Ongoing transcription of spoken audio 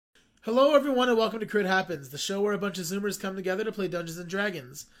Hello everyone and welcome to Crit Happens, the show where a bunch of Zoomers come together to play Dungeons &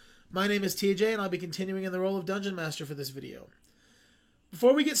 Dragons. My name is TJ and I'll be continuing in the role of Dungeon Master for this video.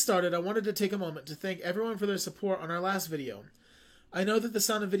 Before we get started, I wanted to take a moment to thank everyone for their support on our last video. I know that the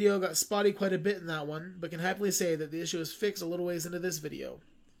sound of video got spotty quite a bit in that one, but can happily say that the issue is fixed a little ways into this video.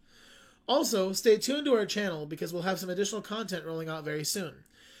 Also, stay tuned to our channel because we'll have some additional content rolling out very soon,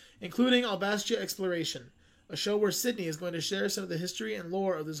 including Albastia Exploration, a show where Sydney is going to share some of the history and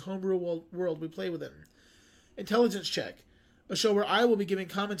lore of this homebrew world we play within. Intelligence Check, a show where I will be giving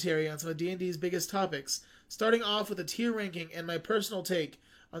commentary on some of D&D's biggest topics, starting off with a tier ranking and my personal take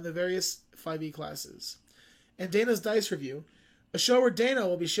on the various 5e classes. And Dana's Dice Review, a show where Dana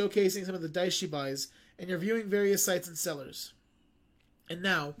will be showcasing some of the dice she buys and reviewing various sites and sellers. And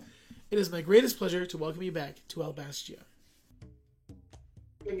now, it is my greatest pleasure to welcome you back to Albastia.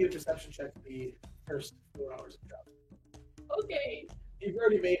 I'm going to get a perception check for the first 4 hours of job. Okay. You've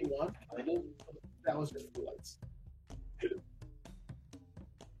already made one. I know that was just for lights.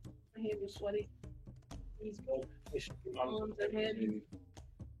 My hands are sweaty. Please go. They should be Arms are heavy.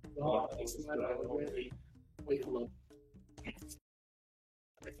 on. Wait, hold on.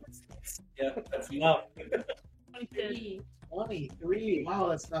 Yeah, that's enough. 23. 23. Wow,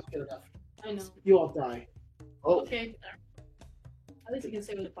 that's not good enough. I know. You all die. Oh, Okay. At least you can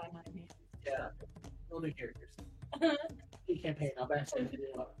say with a 5 my hand. yeah. No new characters. New campaign. I'll back to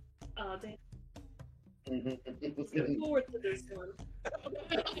you. Oh, damn. Look forward to this one.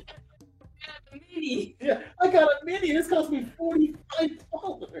 Mini. Yeah, I got a mini. This cost me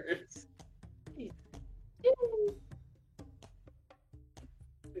 $45.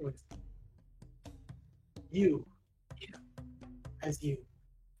 Anyways, you, as you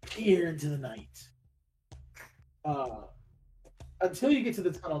peer into the night, until you get to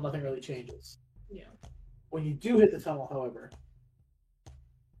the tunnel, nothing really changes. Yeah. When you do hit the tunnel, however,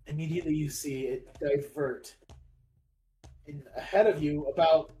 immediately you see it divert. And ahead of you,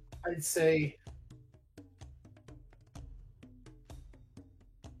 about, I'd say,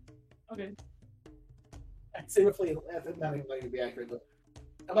 Okay. roughly, I'm not even going to be accurate, but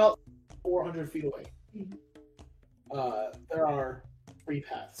about 400 feet away, there are 3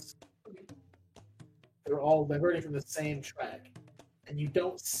 paths. Okay. They're all diverting from the same track. And you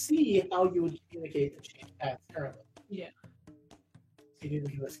don't see how you would communicate to change paths currently. Yeah. So you need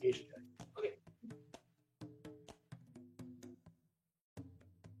an investigation check. Okay.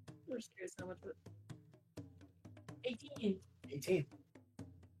 We're just curious how much of it. 18. 18.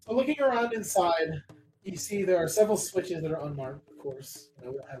 So looking around inside, you see there are several switches that are unmarked, of course. We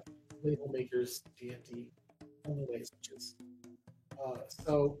don't have label makers, D&D, only way switches.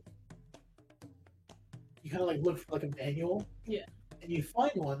 So you kind of like look for like a manual. Yeah. And you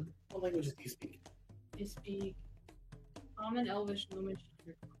find one. What languages do you speak? I speak Common, Elvish, Gnomish.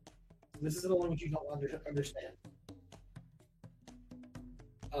 This is a language you don't understand.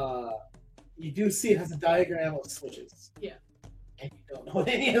 You do see it has a diagram of switches. Yeah. And you don't know what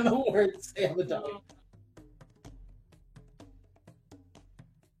any of the words say on the diagram.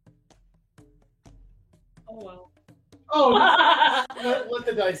 Oh well. Oh, let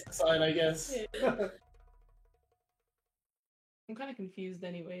the dice decide, I guess. I'm kind of confused,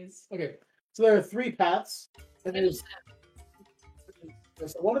 anyways. Okay, so there are 3 paths, and there's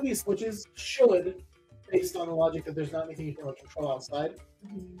so one of these switches should, based on the logic that there's not anything you can really control outside,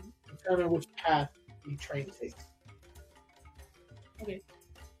 determine which path the train takes. Okay.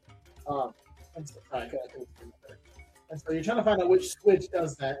 And so, and so you're trying to find out which switch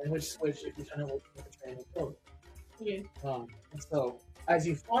does that, and which switch, if you turn it, will make the train will go. Okay. And so, as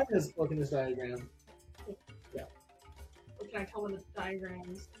you find this book in this diagram, What can I tell in the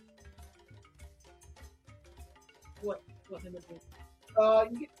diagrams? What them is?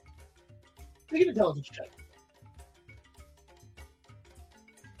 you make an intelligence check.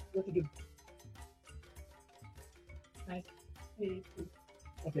 You have to give. Nice.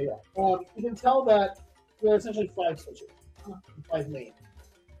 Okay, yeah. You can tell that there are essentially 5 switches, 5 main.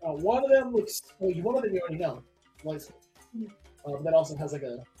 One of them looks. Well, one of them you already know, light switch. That also has like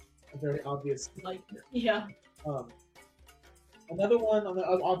a very obvious. Like, yeah. Another one on the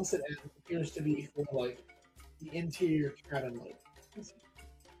opposite end appears to be for like the interior cabin light.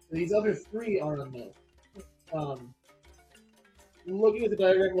 These other 3 are unknown. Looking at the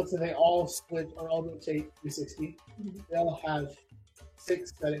diagram, looks like they all split or all rotate 360. They all have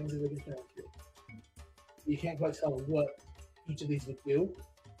 6 settings that they can turn to. You can't quite tell what each of these would do.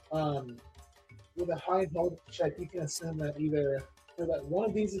 With a high intelligence check, you can assume that either that one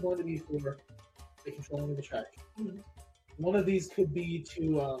of these is going to be for the controlling of the track. One of these could be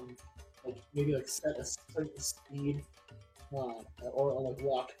to like maybe like set a certain speed or like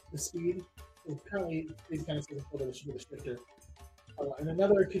lock the speed. So currently, these kind of things are with a shifter. And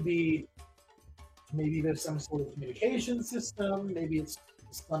another could be maybe there's some sort of communication system. Maybe it's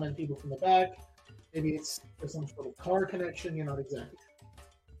summoning people from the back. Maybe there's some sort of car connection. You're not exactly.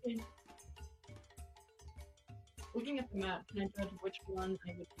 Looking at the map, can I judge which one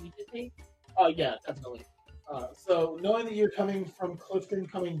I would need to take? Yeah, definitely. So knowing that you're coming from Clifton,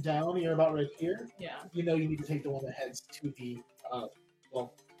 coming down, you're about right here. Yeah. You know you need to take the one that heads to the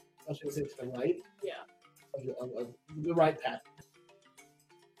well, I should say to the right. Yeah. Of the right path.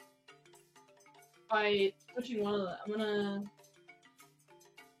 By switching one of them, I'm gonna.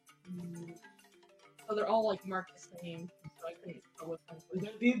 So they're all like marked the same, so I couldn't tell which one.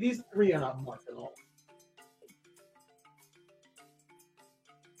 These three are not marked at all.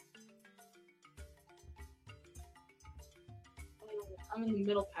 I'm in the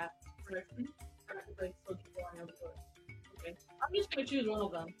middle path. Correctly. Okay. I'm just gonna choose one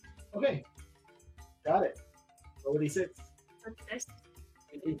of them. Okay. Got it. Roll a d6. Okay.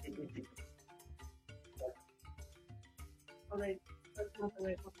 Alright. That's not the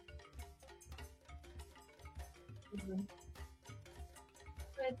right one.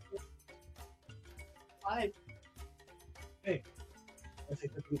 Five. I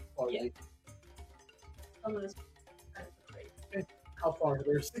think that's far Yeah. right. Some of this. How far?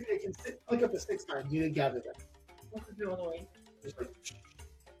 There's six. They can click up to 6 times. You didn't gather them. What's the other way? Just like,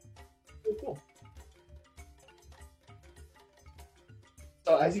 oh, cool.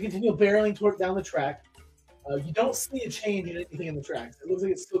 So as you continue barreling down the track, you don't see a change in anything in the tracks. It looks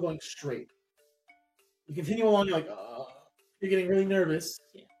like it's still going straight. You continue along. You're like, you're getting really nervous,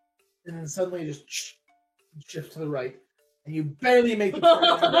 Yeah. and then suddenly you just shift to the right, and you barely make the turn.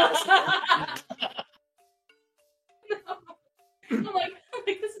 I'm like,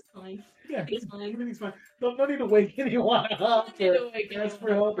 this is fine. Yeah, It's fine. everything's fine. No need to wake anyone up. I need to wake Ask up.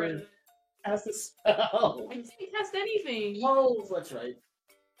 for help or cast a spell. I didn't test anything. Oh, that's right.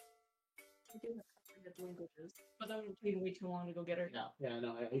 I do have comprehensive languages, but that would take way too long to go get her. No,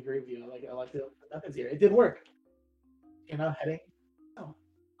 I agree with you. I like the methods here. It did work. You're not heading. I'm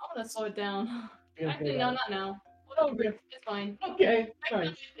gonna slow it down. You're gonna Actually, go no, down. not now. Whatever, it's fine. Okay, Next nice.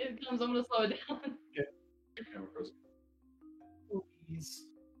 time it comes, I'm gonna slow it down. Please.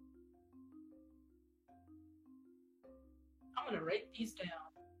 I'm gonna write these down.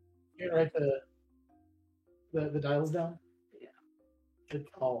 You're gonna write the dials down. Yeah.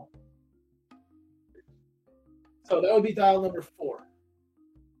 Good call. So that would be dial number 4.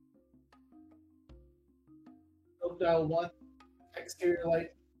 So dial 1, exterior light.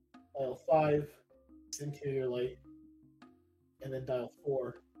 Dial 5, interior light. And then dial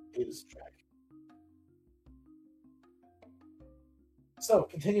 4 is track. So,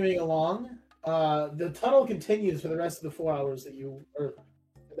 continuing along, the tunnel continues for the rest of the 4 hours that you, or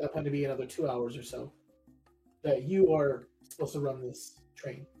at that point to be another 2 hours or so, that you are supposed to run this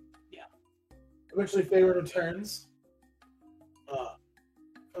train. Yeah. Eventually, Faron returns,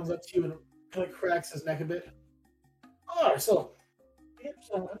 comes up to you and kind of cracks his neck a bit. Alright, so,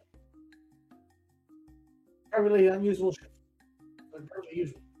 a really unusual shift. Perfectly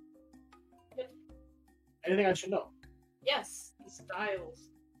usual. Anything I should know? Yes, these dials.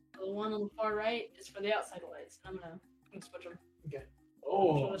 The one on the far right is for the outside lights. I'm gonna switch them.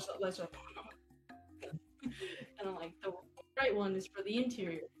 Oh, Lights up. And I'm like, the right one is for the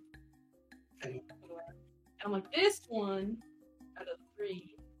interior. Okay. And I'm like, this one out of the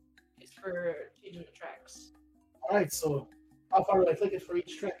 3 is for changing the tracks. alright, so how far do I click it for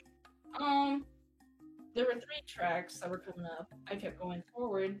each track? There were 3 tracks that were coming up. I kept going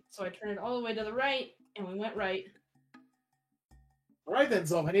forward, so I turned it all the way to the right, and we went right. Alright then,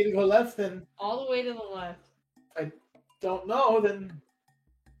 so if I need to go left, then All the way to the left. don't know, then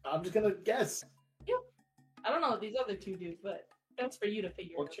I'm just gonna guess. I don't know what these other 2 do, but that's for you to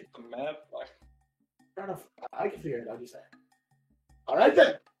figure We'll out. check the map. Fair enough. I can figure it out, you say. Alright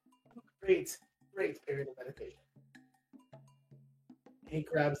then! Great period of meditation. He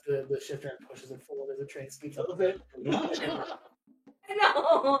grabs the shifter and pushes it forward as the train speeds a little bit. I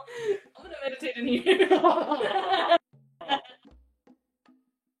know! I'm gonna meditate in here.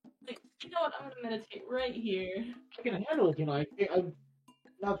 Like, you know what? I'm gonna meditate right here. I can handle it, I've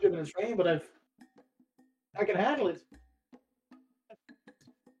not driven a train, but I can handle it.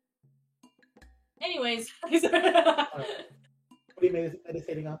 Anyways. What are you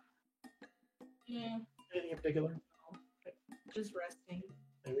meditating on? Yeah, Anything in particular? just resting.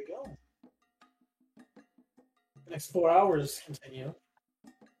 There we go. The next 4 hours continue.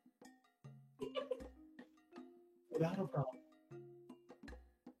 Without a problem.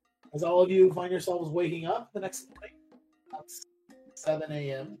 As all of you find yourselves waking up the next morning, 7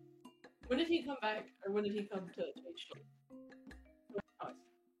 a.m. When did he come back, or when did he come to H?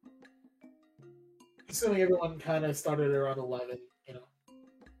 Assuming everyone kind of started around 11, you know.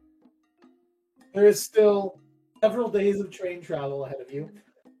 There is still several days of train travel ahead of you.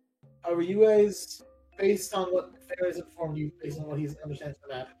 However, you guys, based on what Fair has informed you, based on what he understands from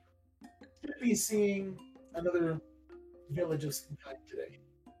the map, should be seeing another village of some kind today.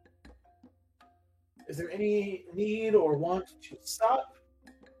 Is there any need or want to stop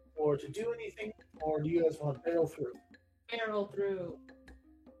or to do anything, or do you guys want to barrel through? Barrel through.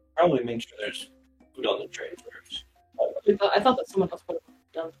 Probably make sure there's food on the train first. I thought that someone else would have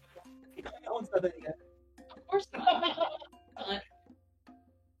done. No one's done that yet. Of course not.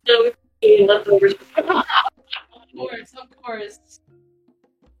 No, we're eating leftovers. Of course.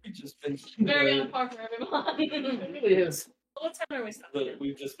 We've just been Very on par for everyone. It really is. What time are we stopping?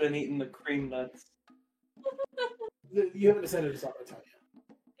 we've just been eating the cream nuts. You haven't decided to stop by town yet.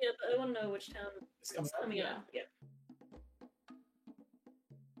 Yeah, but I want to know which town It's coming is up. coming up. Yeah.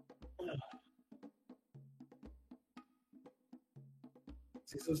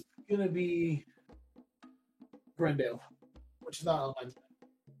 So it's going to be Grendale, which is not online.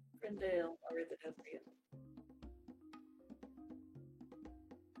 Grindale. I'll read the note for you.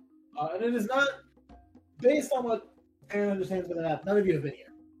 And it is not, based on what Aaron understands by the map, none of you have been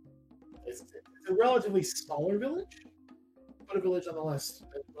here. It's a relatively smaller village, but a village nonetheless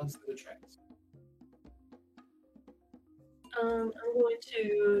that runs through the tracks. I'm going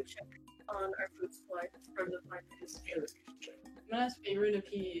to check on our food supply from the 5 days. Investigation check. I'm gonna ask Favorite if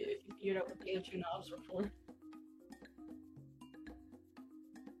he figured out what the other two knobs were for.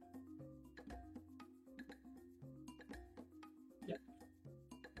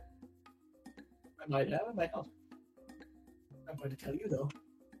 I might have, I might not. I'm going to tell you though.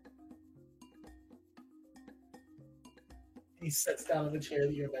 He sits down in the chair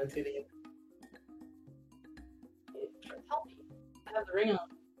that you're meditating in. Help me. I have the ring on.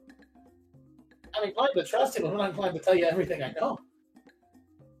 I'm inclined to trust him, but I'm not inclined to tell you everything I know.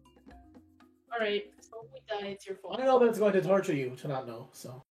 Alright, so if we die, it's your fault. I know that it's going to torture you to not know,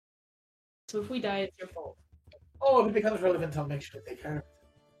 so. So if we die, it's your fault. Oh, if it becomes relevant, I'll make sure to take care of it.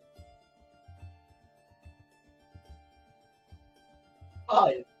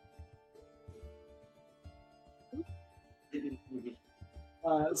 5.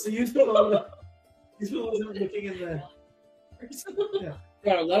 So you spent a little looking in the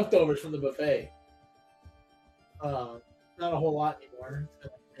got our leftovers from the buffet. Not a whole lot anymore.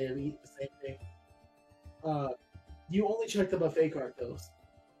 They have eaten the same thing. You only check the buffet cart though.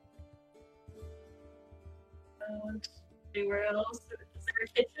 Anywhere else? Is there a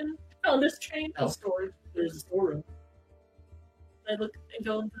kitchen on this train? No. Storage. There's a storeroom. I look and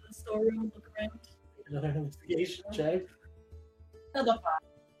go into the storeroom, look around. Another investigation check. Another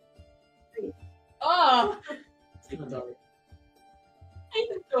 5. Oh! Inventory. I hate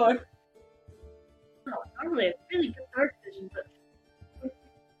the door. Oh, normally I have really good dark vision, but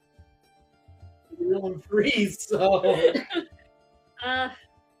You're rolling 3, so. I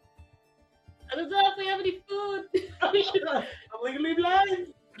don't know if we have any food. I'm legally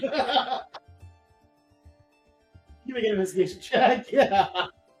blind. You make an investigation check, yeah.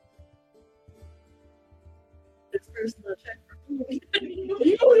 This person will check for food.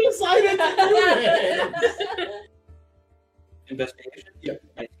 You decided to do it. Investigation? Yep.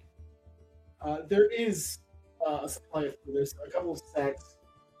 There is a supply of food. There's a couple of sacks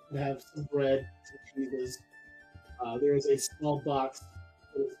that have some bread, some cheeses. There is a small box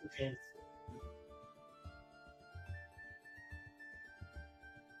that contains.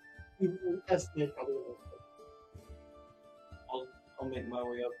 You estimate probably. I'll make my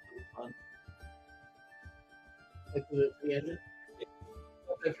way up to the front. Like the engine? Yeah.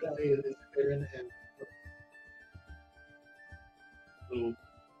 Definitely is Aaron and. So,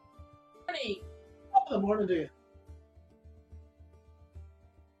 Honey! Top of the morning to you.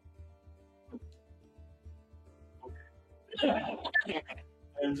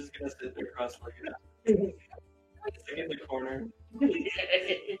 I'm just gonna sit there cross-legged. Sit in the corner.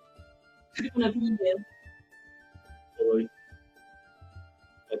 Gonna be there. So,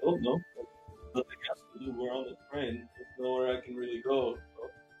 I don't know. Nothing else to do. We're on the train. There's nowhere I can really go. So.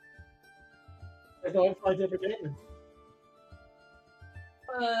 There's no in-flight entertainment.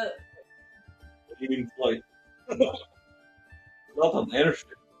 What do you mean flight? Not on the airship.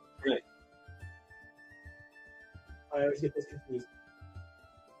 Right. I always get this confused.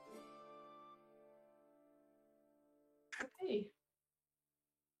 Okay.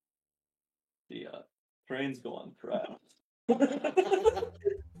 The trains go on crap.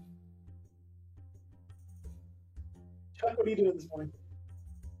 Chuck, what are you doing this morning?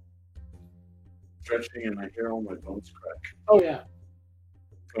 Stretching and I hear all my bones crack. Oh yeah.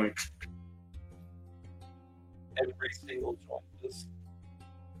 Going, Every single joint is.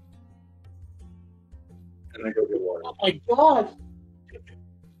 and I go get water. Oh my god!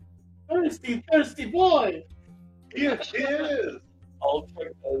 Thirsty boy! Yeah, she is. All Chuck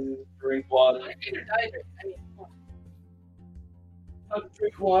does is drink water. I need to hydrate. I mean, Chuck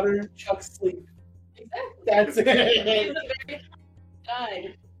drink water, Chuck sleep. exactly. That's He's it. a very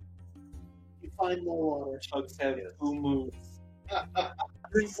guy. You find more water. Chucks have Yes. 2 moods.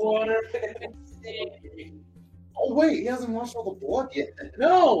 Drink water. Oh wait, he hasn't washed all the blood yet.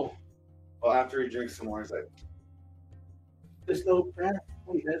 No! Well, after he drinks some more, he's like, There's no breath.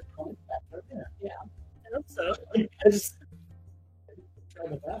 Wait, there's probably back there. Yeah. I hope so. I just try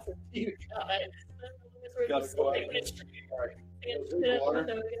the bathroom. You God. Gotta go out and drink water.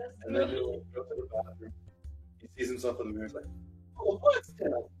 And then he'll go to the bathroom. He sees himself in the mirror. He's like, Oh, what's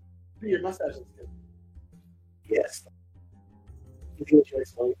that? Your mustache is good. yes. You feel your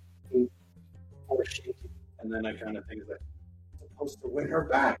explain. Or shaky. And then I kind of think, like, supposed to win her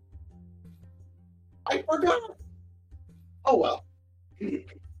back. I forgot. Oh well.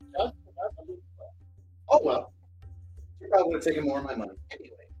 Oh well. You're probably going to take more of my money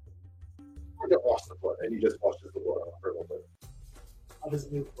anyway. We're going to wash the blood. And he just washes the blood off for a little bit. Of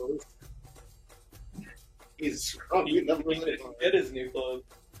his new clothes. He's scrubbing He them. didn't even get his new clothes.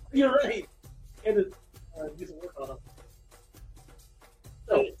 You're right. And do some work on him.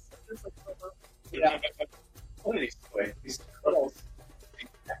 So it's like, Yeah. What did he say? He's What else?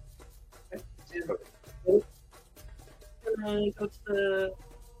 and then go to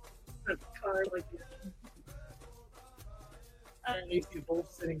the car, like, And you see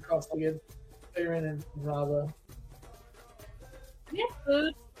both sitting cross-legged, Farron and Rava. we have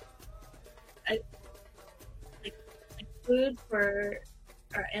food. Like food for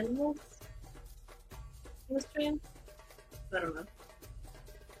our animals in the stream. I don't know.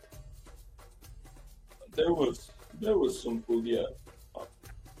 There was some food, yeah.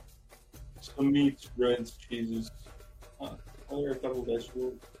 Some meats, breads, cheeses. There are a couple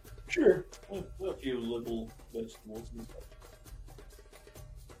vegetables. Sure. A few little vegetables and stuff.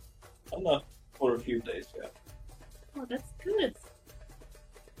 Enough for a few days, yeah. Oh, that's good.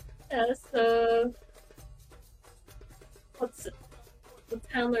 Yeah, so what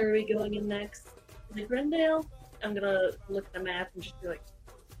town are we going in next? Is it Grendale? I'm gonna look at the map and just be like,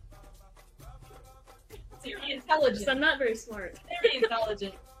 Very intelligent. because I'm not very smart. Very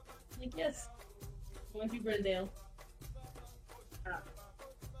intelligent. Like, yes. Going through Brendale.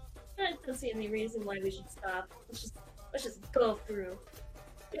 I don't see any reason why we should stop. Let's just go through.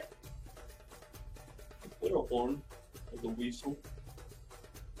 Put a horn, like a weasel.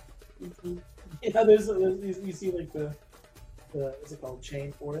 Yeah, there's you see like the what's it called,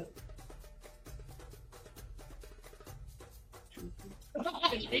 chain for it.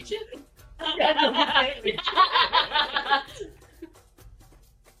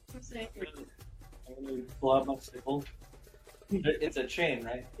 I'm gonna pull out my sickle. It's a chain,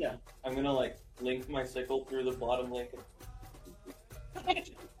 right? Yeah. I'm gonna like link my sickle through the bottom link.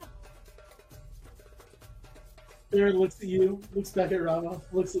 Farron looks at you, looks back at Rava,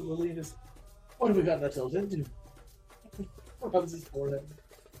 looks at Lily, and just, what have we gotten ourselves into? Rubs his forehead.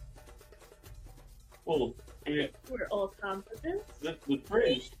 Well, yeah, We're all competent. the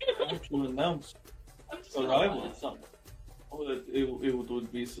prince actually announced arrival or something. Oh, it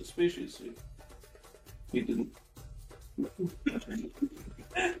would be suspicious if we didn't.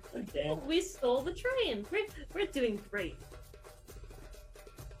 Okay. We stole the train. We're doing great.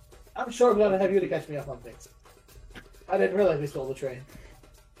 I'm sure I'm glad to have you to catch me up on things. I didn't realize we stole the train.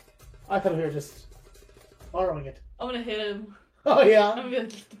 I thought we were just borrowing it. I'm gonna hit him. Oh yeah. I'm gonna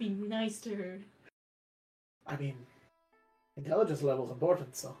be nice to her. I mean, intelligence level is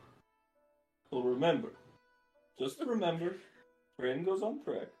important, so. Well, remember, just to remember, train goes on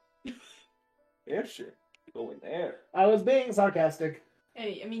track. Airship going there. I was being sarcastic.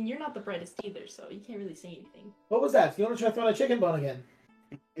 Hey, I mean, you're not the brightest either, so you can't really say anything. What was that? You want to try throwing a chicken bone again?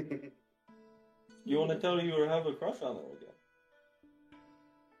 You want to tell her you have a crush on her again?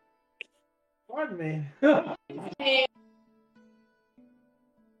 Pardon me. Hey,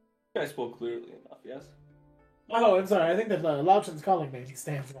 I spoke clearly enough, yes? Oh, I'm sorry. I think that Lauchen's calling me. He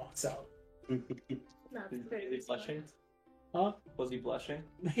stands and walks out. Not Was very he blushing? Huh? Was he blushing?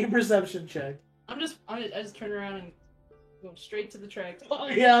 Make a perception check. I just turn around and go straight to the tracks. Oh,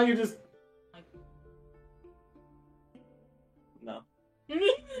 yeah, you just. No.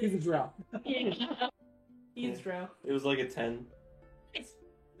 He's a drow. He's drow. It was like a 10.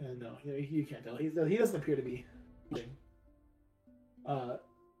 No, you can't tell. He doesn't appear to be.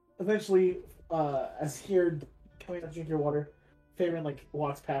 Eventually, as you're coming up to drink your water, Faerun like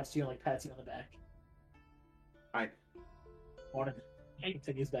walks past you and like pats you on the back. Hi. Morning. He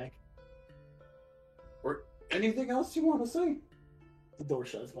continues back. Or anything else you want to say? The door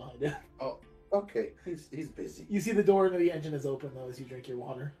shuts behind you. Oh, okay. He's busy. You see the door into the engine is open though as you drink your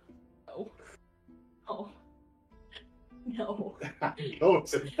water. Oh. Oh. No. No. Oh!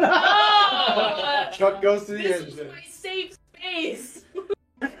 Chuck goes to the This is engine. my safe space. You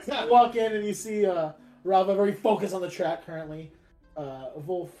walk in and you see Rava very focused on the track currently.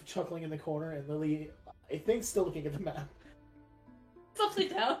 Wolf chuckling in the corner and Lily, I think, still looking at the map. It's upside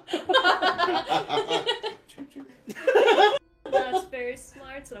down. That's very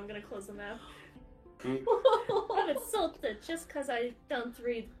smart, so I'm gonna close the map. I'm insulted just because I don't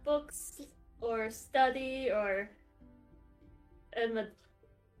read books or study or. I'm a.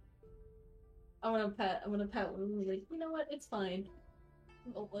 I'm gonna pat Lily, like, you know what? It's fine.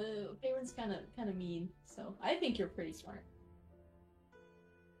 Faerun's kind of mean, so I think you're pretty smart.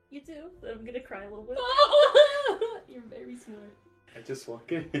 You do? I'm gonna cry a little bit. You're very smart. I just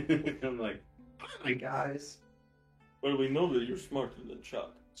walk in. I'm like, hi guys. Well, we know that you're smarter than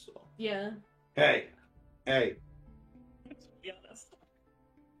Chuck, so. Yeah. Hey. To be honest.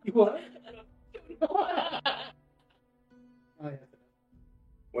 What?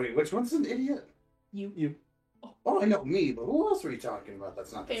 Wait, which one's an idiot? You. Oh, I know me, but who else were you talking about?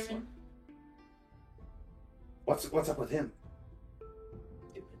 That's not that Faerun. smart. What's up with him?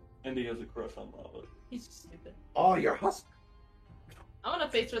 And he has a crush on Lava. He's just stupid. Oh, your husband. I want to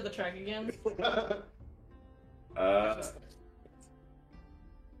face her the track again.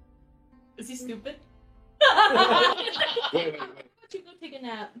 Is he stupid? wait. Why don't you go take a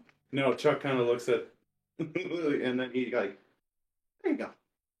nap? No, Chuck kind of looks at Lily, and then he like, there you go.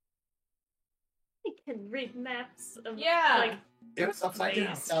 I can read maps of Yeah. like It was upside down.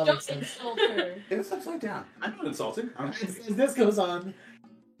 Nice. That Don't makes sense. insult her. It was upside down. I'm not insulting. As this goes on,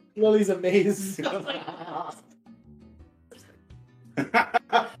 Lily's amazed. I'm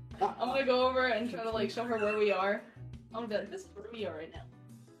gonna go over and try to like show her where we are. I'm gonna be like, this is where we are right now.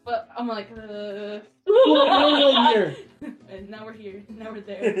 But I'm like, We're right here. and now we're here. Now we're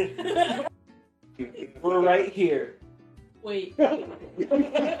there. We're right here. Wait.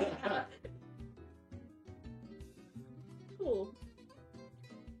 cool.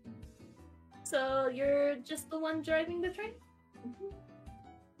 So you're just the one driving the train?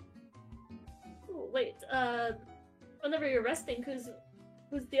 Cool. Wait, whenever you're resting, who's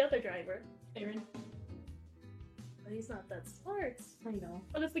the other driver? Faerun. Well, he's not that smart. I know.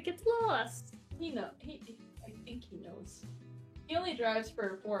 What if we get lost? I think he knows. He only drives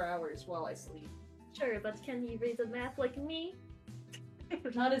for 4 hours while I sleep. Sure, but can you read the map like me?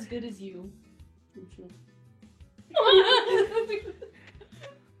 Not as good as you.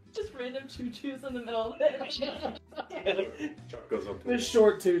 Just random choo-choos in the middle of it. Chuck goes up to This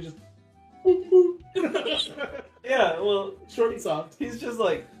short too, just Yeah, well, short and soft. he's just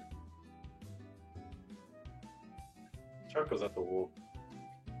like, Chuck goes up to Wolf.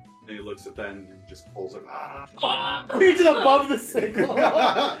 And he looks at that and just pulls him. Ah. Reaches above the signal. He's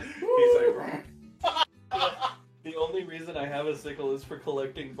like, the only reason I have a sickle is for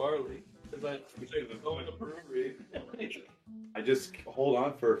collecting barley. Because I go in a brewery. I just hold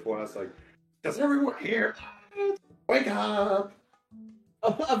on for a flash, like, does everyone here wake up?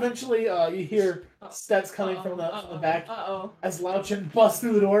 Eventually, you hear steps coming from the back Uh-oh. as Lauchin busts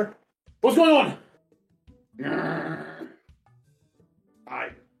through the door. What's going on? I.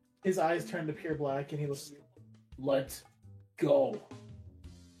 His eyes turn to pure black, and he looks. Let go.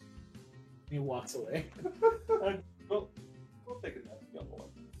 And he walks away. Well, we'll take a nap, young one.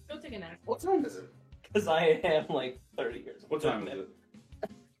 Go take a nap. What time is it? Because I am like 30 years old. What time is it?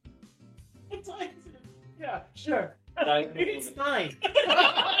 What time is it? Yeah, sure. 9 It's 9. Go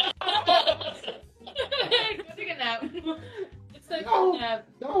take a nap. It's time for a nap.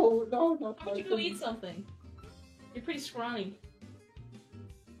 No. How about you go eat something? You're pretty scrawny.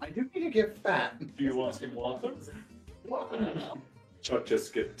 I do need to get fat. Do you want some water? Chuck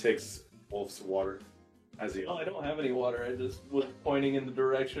just takes Wolf's water as he. Oh, I don't have any water. I just was pointing in the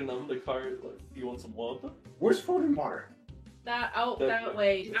direction of the cart. Like, do you want some water? Where's food and water? That out That that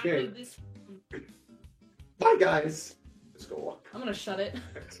way. Okay. After this, Bye, guys. Let's go walk. I'm gonna shut it.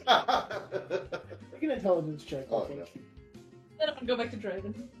 Make an intelligence check. Oh, I think. Then I'm gonna go back to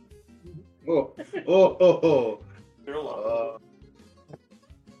driving. Oh. You're a lot.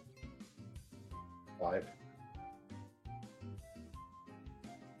 5.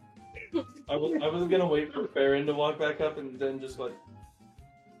 I was gonna wait for Farron to walk back up and then just like.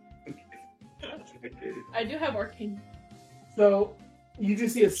 I do have arcane. So, You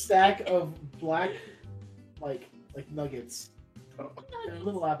just see a stack of black, like nuggets. They're a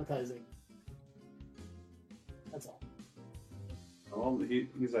little appetizing. That's all. Oh,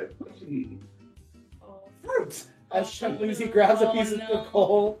 he's like, Oh, Fruit! As Chuckles, he grabs a piece of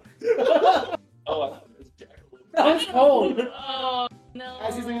coal. Oh, I thought it was jackalope. No, it's coal! oh no.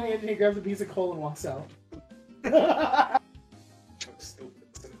 As he's looking at it, he grabs a piece of coal and walks out. stupid.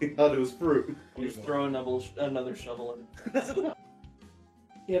 He thought it was fruit. I'm just throwing another shovel in it.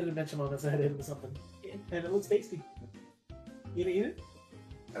 He had a dementia moment, so I had to hit him with something. Yeah. And it looks tasty. You gonna eat it?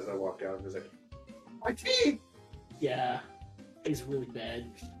 As I walked out, I was like, my teeth! Yeah. Tastes really bad.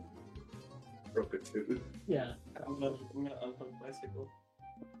 Broke a tooth. Yeah. I'm gonna unhook bicycle.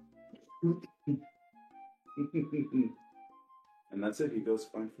 And that's it. He goes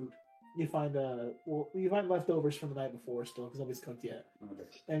to find food. You find you find leftovers from the night before still, because nobody's cooked yet. Okay.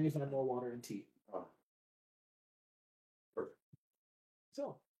 And you find more water and tea. Oh. Perfect.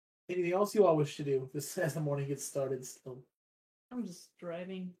 So, anything else you all wish to do this as the morning gets started still? I'm just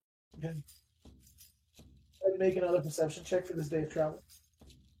driving. Okay. I'd make another perception check for this day of travel.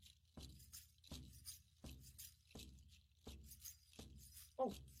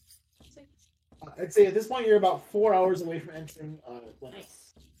 6. I'd say at this point you're about 4 hours away from entering Limit.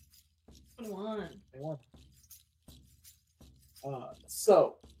 Nice. 21. 21.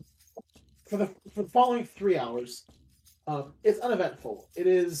 So for the following 3 hours, it's uneventful. It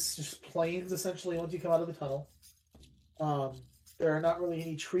is just plains essentially once you come out of the tunnel. There are not really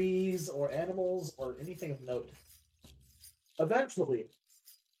any trees or animals or anything of note. Eventually,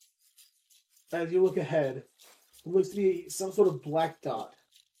 as you look ahead, it looks to be some sort of black dot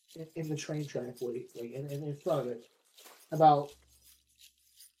in the train track, like in front of it, about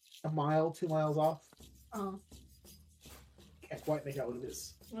a mile, 2 miles off. Oh, Can't quite make out what it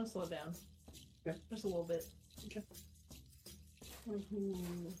is. I'm gonna slow down. Okay. Just a little bit. Okay.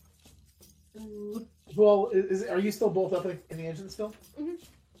 Ooh. Well, are you still both up in the engine still? Mhm.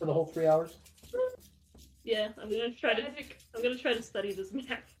 For the whole 3 hours? Yeah, I'm gonna try to study this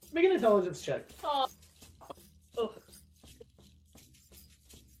map. Make an intelligence check. Oh.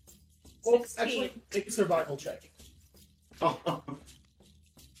 Well, 16. actually, make a survival check. Oh,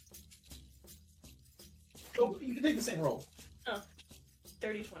 Oh, you can take the same roll.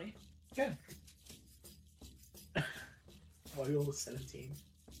 30-20. Okay. Well, you rolled a 17.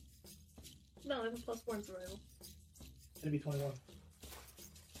 No, I have a +4 in survival. It'd be 21.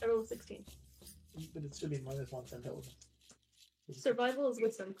 I rolled a 16. But it should be -1 to intelligence. Survival is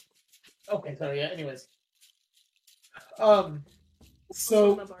wisdom. Okay, sorry, yeah, anyways. Also, I'm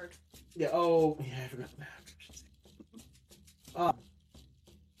So, a bard. yeah, I forgot that.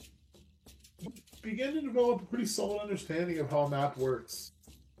 You begin to develop a pretty solid understanding of how a map works.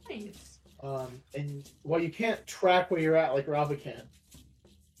 Nice. And while you can't track where you're at like Rava can,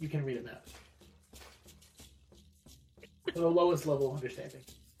 you can read a map. To the lowest level of understanding.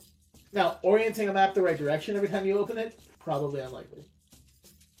 Now, orienting a map the right direction every time you open it, probably unlikely.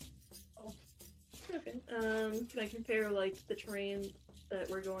 Okay. Can I compare like the terrain that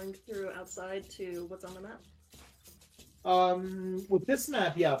we're going through outside to what's on the map? With this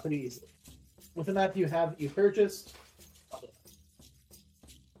map, yeah, pretty easily. With the map you purchased,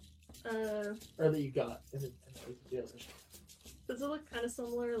 or that you got in the deal session. Does it look kind of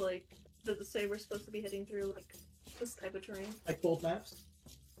similar? Like, does it say we're supposed to be heading through like this type of terrain? Like both maps?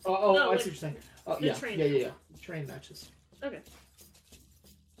 No, I like, see what you're saying. the Yeah, train yeah. Train matches. Okay.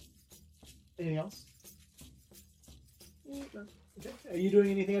 Anything else? No. Okay. Are you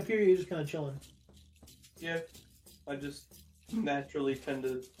doing anything up here? Or are you just kind of chilling? Yeah, I just naturally tend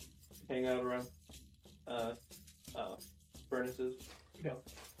to hang out around furnaces. Okay.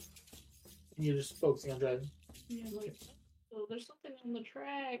 And you're just focusing on driving. Yeah, like, oh, there's something on the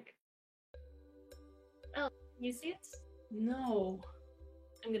track. You see it? No.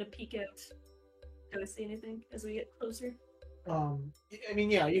 I'm gonna peek out. Do I see anything as we get closer? I mean,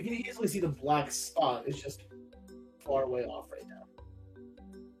 yeah, you can easily see the black spot. It's just far away off right now.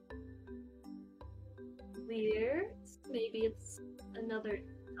 Weird. Maybe it's another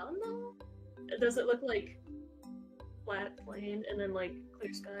tunnel? Does it look like flat plain and then like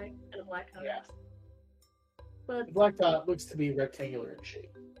clear sky and a black house? Yeah. But The black dot looks to be rectangular in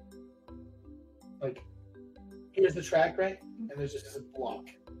shape. Like, here's the track, right? And there's just a block.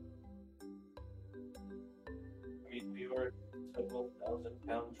 I mean, we were a several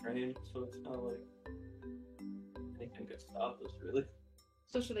thousand-pound train, so it's not like anything could stop us, really.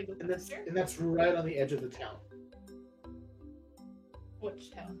 So should I go faster? And that's right on the edge of the town.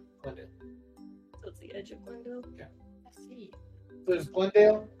 Which town? Glendale. so it's the edge of Glendale. I see. So there's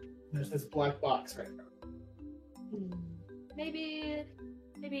Glendale, and there's this black box right now. Hmm.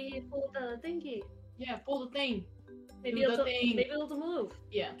 maybe pull the thingy. Yeah, pull the thing. Maybe Do the it'll thing. maybe it'll move.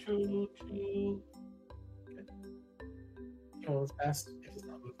 Yeah. True. Oh, it's fast. If it's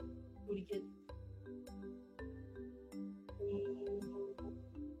not moving. What do you get?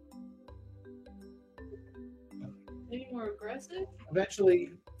 Maybe more aggressive?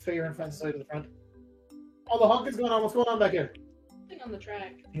 Eventually, Faerun finds his way to the front. Oh, the honk is going on. What's going on back here? Something on the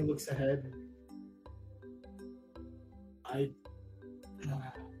track. He looks ahead. I don't know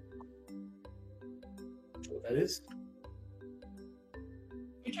what that is.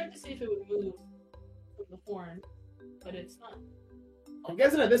 We tried to see if it would move from the horn, but it's not. I'm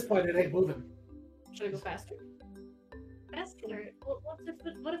guessing at this point it ain't moving. Should I go faster? Faster.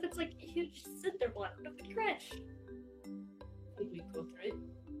 What if it's like a huge cinder block? What if it crashed? I think we go through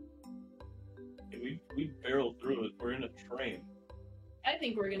it. We barreled through it. We're in a train. I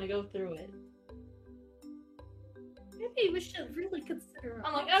think we're gonna go through it. Maybe we should really consider.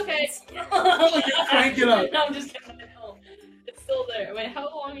 I'm like, okay. Crank it up. No, I'm just kidding. No. It's still there. Wait, how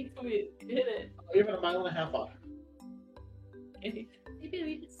long until we hit it? You're about 1.5 miles off. Okay. Maybe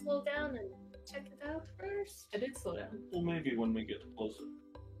we could slow down and check it out first. I did slow down. Well, maybe when we get closer.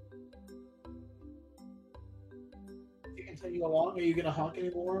 You continue along. Are you gonna honk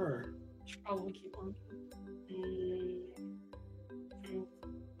anymore? Or Should probably keep on.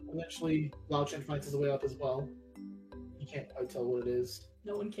 eventually, Lao Chen finds his way up as well. You can't quite tell what it is.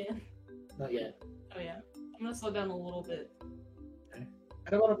 No one can. Not yet. Oh yeah. I'm gonna slow down a little bit.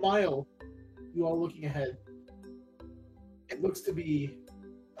 At about 1 mile, you are looking ahead. It looks to be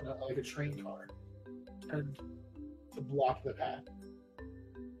like a train car turned to block the path.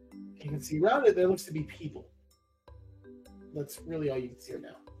 You can see around it, there looks to be people. That's really all you can see right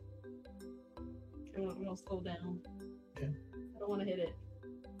now. I'm gonna slow down. Okay. I don't want to hit it.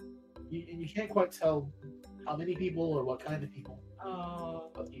 You can't quite tell how many people or what kind of people. Oh,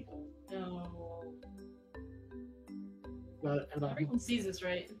 But people. no. About Everyone sees this,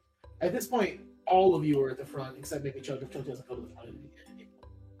 right? at this point, all of you are at the front, except maybe Chuck. If Chuck doesn't go to the front anymore.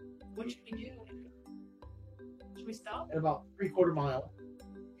 What should we do? Should we stop? At about 3/4 mile,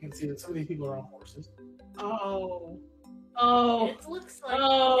 you can see that some of these people are on horses. Oh. Oh. It looks like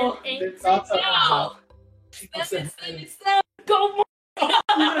Oh. an Then angry Sasa comes No! up. Step it. Go more!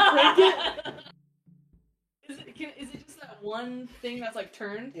 Is it just that one thing that's like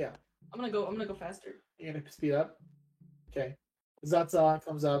turned? Yeah. I'm gonna go faster. You're gonna speed up. Okay. Zatza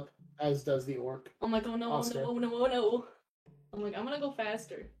comes up, as does the orc. I'm like, oh no, Oscar. oh no, oh no, oh no. I'm like, I'm gonna go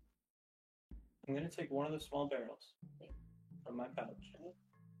faster. I'm gonna take one of the small barrels from my pouch.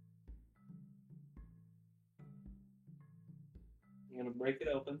 I'm gonna break it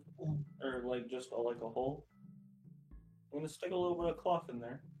open, or like just like a hole. I'm gonna stick a little bit of cloth in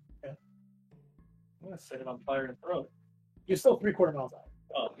there. Okay. I'm gonna set it on fire and throw it. You're still 3/4 miles out.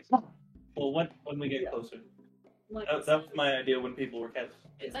 Oh, well, when we get closer. I'm like, That was my idea when people were catching.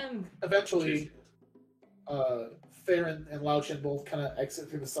 it's Eventually, Farron and Lao Chen both kind of exit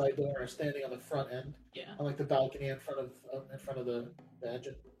through the side door and are standing on the front end, yeah. on like the balcony in front of the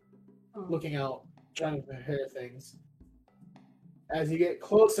engine, Oh. looking out, trying to prepare things. As you get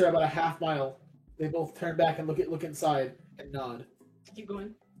closer, about 1/2 mile, they both turn back and look inside and nod. Keep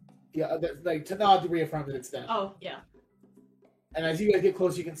going. Yeah, like to nod to reaffirm that it's them. Oh yeah. And as you guys get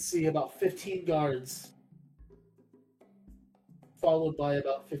close, you can see about 15 guards, followed by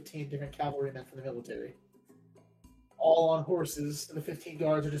about 15 different cavalrymen from the military. All on horses, and the 15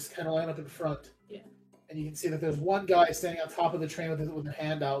 guards are just kind of lined up in front. Yeah. And you can see that there's one guy standing on top of the train with a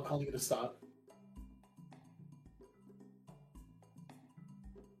hand out, calling you to stop.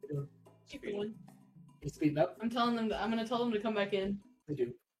 Keep going. He's speeding up. I'm gonna tell them to come back in. They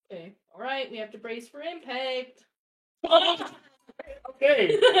do. Okay. Alright, we have to brace for impact.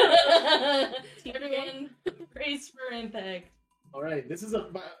 Okay. Everyone, brace for impact. All right. This is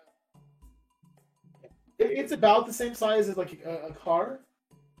it's about the same size as like a car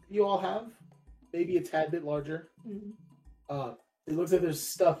you all have, maybe a tad bit larger. Mhm. It looks like there's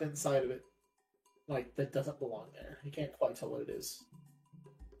stuff inside of it, like that doesn't belong there. You can't quite tell what it is.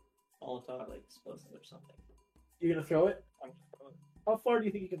 Molotov, like explosive or something. You're gonna throw it? I'm just throwing. How far do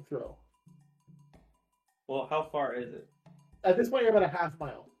you think you can throw? Well, how far is it? At this point, you're about 1/2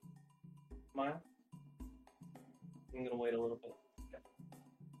 mile. Mile? I'm gonna wait a little bit.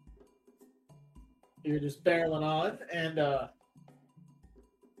 You're just barreling on, and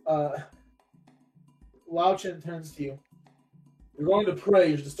Lao Chen turns to you. You're going to pray.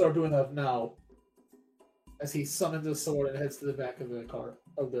 You should start doing that now. As he summons a sword and heads to the back of the car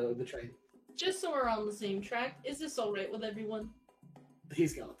of the train. Just so we're on the same track, is this alright with everyone?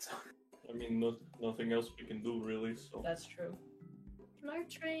 He's gone. So. I mean, nothing else we can do really. So That's true. Can our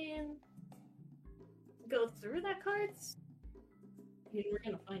train go through that cards? I mean, we're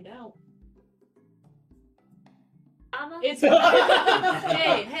gonna find out. Anna? It's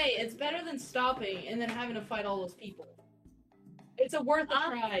hey, it's better than stopping and then having to fight all those people. It's worth a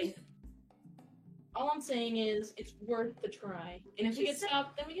try. All I'm saying is, it's worth the try. And if we get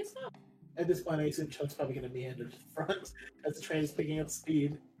stopped, then we get stopped. At this point, I assume Chuck's probably going to meander to the front as the train is picking up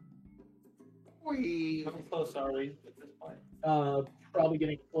speed. Whee! how close are we at this point? Probably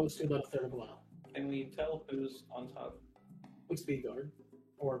getting close to about a third of a mile. Can we tell who's on top? Quick speed guard.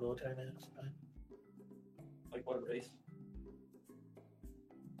 Or a military man. It's fine. Like what race?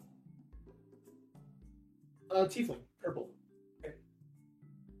 Tiefling. Purple.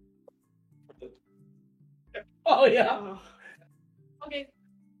 For the- Oh, yeah. Oh. Okay.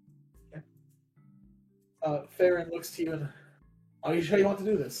 Farron looks to you and, are you sure you want to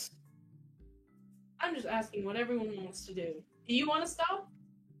do this? I'm just asking what everyone wants to do. Do you want to stop?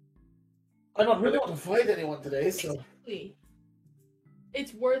 I don't really want to fight anyone today, so... Exactly.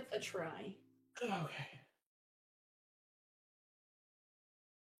 It's worth a try. Okay.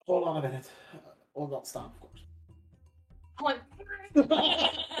 Hold on a minute. Well, not stop, of course. I'm like,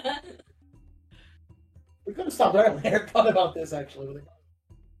 We could have stopped earlier. I thought about this, actually.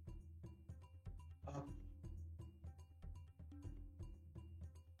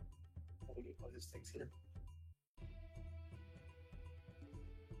 Let me get one of these things here.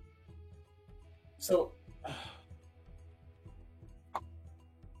 So,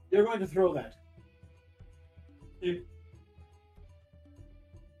 you're going to throw that.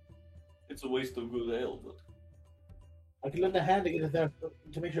 It's a waste of good ale, but I can lend a hand to get it there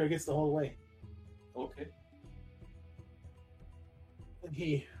to make sure it gets the whole way. okay. And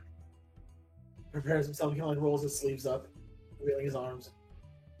he prepares himself. He kind of like rolls his sleeves up, revealing his arms.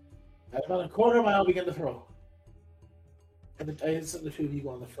 At about a quarter mile, begin to throw. And I assume the two of you go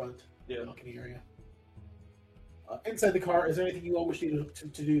on the front Yeah. balcony area. Inside the car, is there anything you all wish you to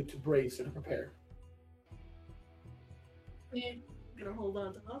do to brace or to prepare? I'm gonna hold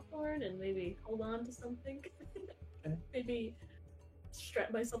on to Hawthorne and maybe hold on to something. Okay. Maybe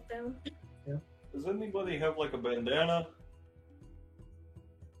strap myself down. Does anybody have like a bandana?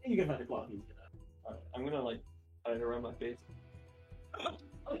 You can find a cloth. I'm gonna like tie it around my face.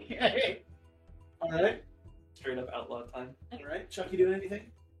 okay. All right. Straight up outlaw time. All right. Chuck, you doing anything?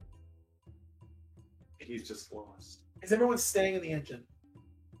 He's just lost. Is everyone staying in the engine?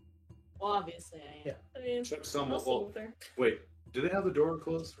 Well, obviously I am. Yeah. I mean, Chuck I'll stumbles. stay Well, with her. wait, do they have the door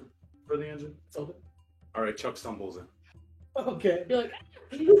closed for the engine? It's open. All right, Chuck stumbles in. Okay. You're like,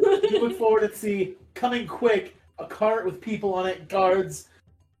 You look forward and see, coming quick, a cart with people on it, guards.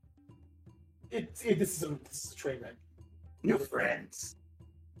 This is a train wreck. New friends.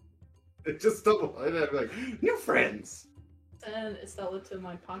 It just stumbled. I'm like, new friends. send Estella to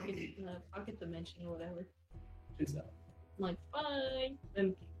my pocket dimension or whatever. She's not. I'm like, bye.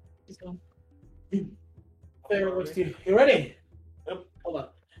 Then she's gone. Farron looks to you. You ready? Yep. Hold on.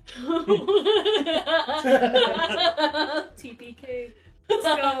 TPK. Let's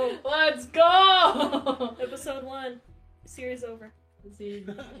go. Let's go. Episode 1. Series over. Let's see.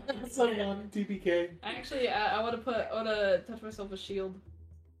 Someone, TPK. Actually, I want to touch myself with shield.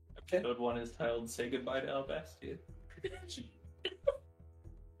 Episode 1 is titled "Say Goodbye to Albastia."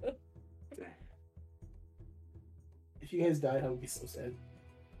 If you guys died, I would be so sad.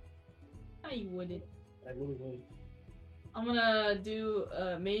 I wouldn't. I really would. I'm gonna do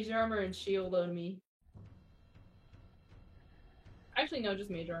mage armor and shield on me. Actually, no, just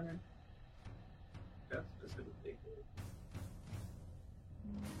mage armor. That's specifically.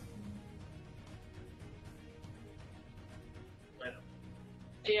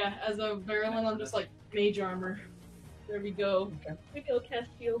 Yeah, as a Marilyn, I'm just like mage armor. There we go. Maybe I'll cast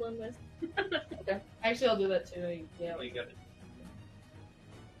shield on myself. Okay. Actually, I'll do that too. Yeah. Oh, you got it.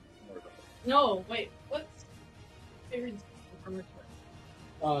 No, wait. What's favorite armor?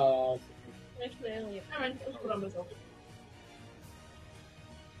 Actually, I only have Never mind. I'll put it on myself.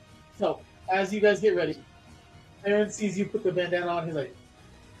 So, as you guys get ready, Aaron sees you put the bandana on. He's like,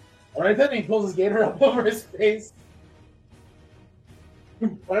 alright then. He pulls his gator up over his face.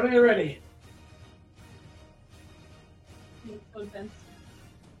 Whenever you're ready. So dense.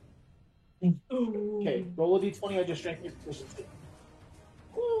 Okay, roll a d20 on your strength and proficiency.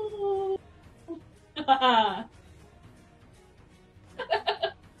 Ooh.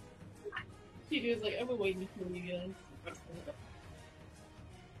 She was like, I've been waiting to kill you guys.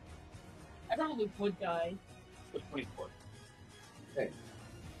 I probably would die. 24.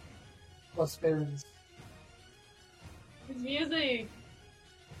 Plus Farron's. His music!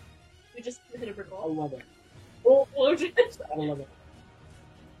 We just hit a brick I wall. love it. Explosion. I love it.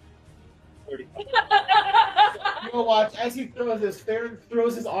 30. You'll watch as he throws this. Farron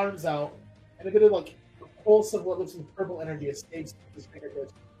throws his arms out, and a bit of like a pulse of what looks like purple energy escapes his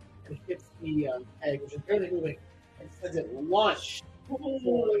fingertips and hits the egg, which is barely moving, and sends it launch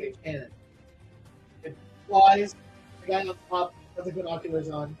forward like a cannon. It flies. The guy on top has the binoculars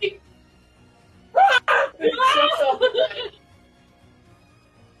on. And it jumps off the ground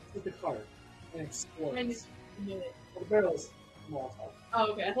with the cart and explodes. I knew it. Well, the barrel is small top.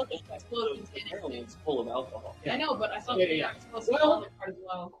 Oh, okay. I thought it exploded. Apparently it's full of alcohol. I know, but I thought Yeah, it yeah. was supposed to Well- fall on the card as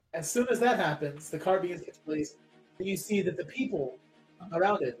well. As soon as that happens, the car begins to get place, and you see that the people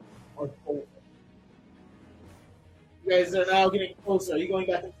around it are full. You guys are now getting closer. Are you going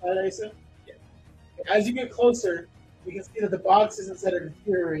back inside, I assume? Yeah. As you get closer, you can see that the boxes inside are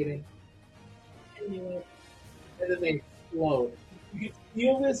deteriorating, I knew it. and then they explode. You can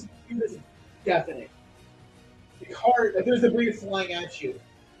feel this. This is deafening. The car, like, there's debris flying at you.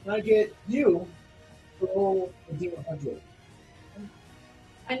 When I get you, roll a D100.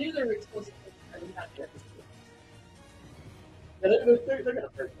 I knew there were explosives. I didn't have to. They're gonna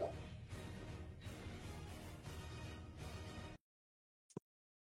hurt though.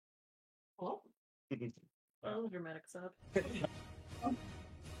 Well, Oh, dramatic sub. That's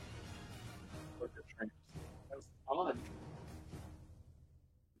odd.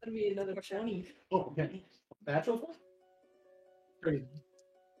 that'll be another 20. Oh, okay. Natural one? Pretty.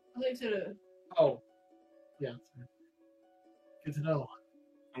 I think to Oh. Yeah. Good to know.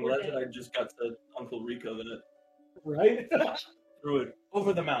 I'm glad that I just got to Uncle Rico that Right? threw it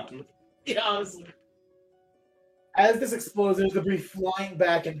over the mountain. Yeah, honestly. As this explodes, there's debris flying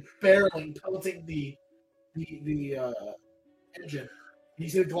back and barreling, pelting the engine. And you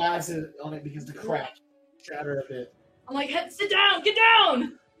see the glass on it begins to crack, shatter a bit. I'm like, sit down, get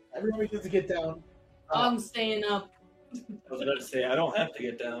down. Everyone begins to get down. I'm staying up. I was about to say, I don't have to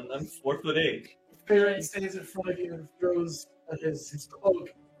get down. I'm 4'8". Farron stands in front of you and throws his cloak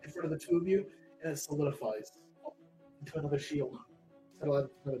in front of the two of you, and it solidifies into another shield. So it'll have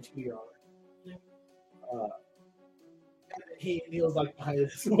another 2-year armor. And he kneels like behind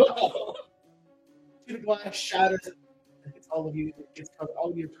it as well. The glass shatters and hits all of you. It gets covered.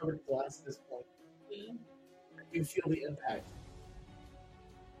 All of you are covered in glass at this point. You feel the impact.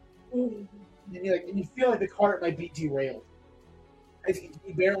 And you feel like the cart might be derailed. As you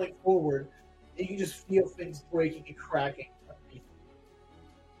keep barreling forward, and you just feel things breaking and cracking underneath.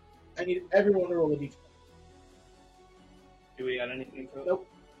 I need everyone to roll a d20. Do we got anything for Nope.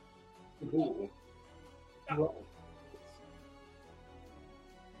 Ooh. Roll.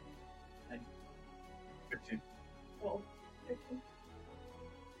 15. Well,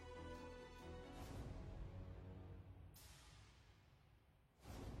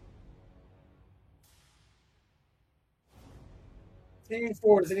 Moving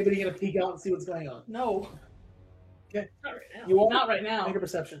forward, is anybody going to peek out and see what's going on? no. Okay. Not right now. You won't? Not right now. Make a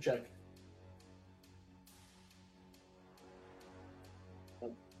perception check.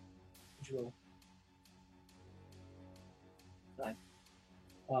 What'd you roll? 9.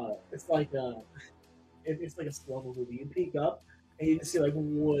 It's like it's like a slow movie. You peek up and you can see like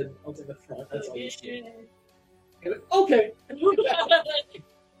wood out in the front. That's all you see. Okay.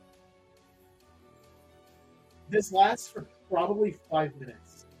 This lasts for probably 5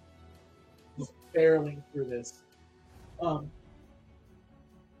 minutes. Just barreling through this.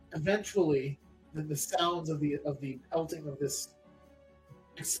 Eventually, the sounds of the pelting of this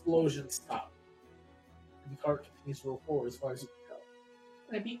explosion stop. And the cart continues to roll forward as far as you can go.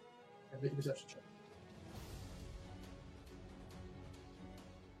 Can I be? And make a perception check.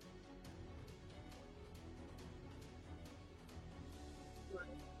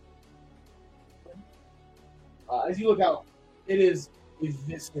 As you look out, it is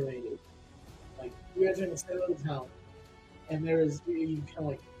eviscerated. Like, you guys are in the center of the town, and there is, you kind of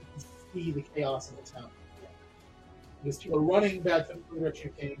like, you can see the chaos in the town. There's people running back to the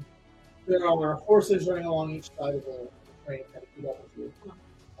direction you came. There are horses running along each side of the train kind of keep up with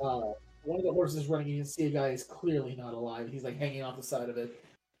you. One of the horses running, you can see a guy is clearly not alive. He's like hanging off the side of it.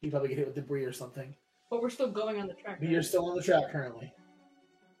 He probably get hit with debris or something. But we're still going on the track. But you're still on the track currently.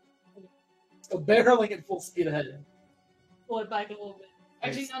 So barreling at full speed ahead. Pull it back a little bit.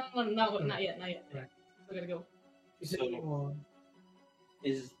 Actually, no, not yet. Right. Still gotta go. You said So- you on.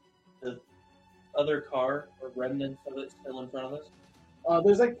 Is the other car or remnants of it still in front of us?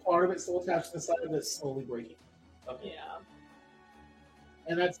 There's like part of it still attached to the side of it slowly breaking. Okay. Yeah.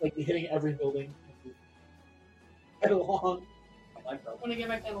 And that's like hitting every building. Head along. I like that. When I get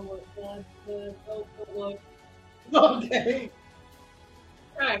back down to look, the look. Okay.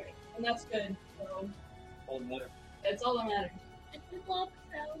 Track. and that's good. So All matter. that's all that matters. It's the blob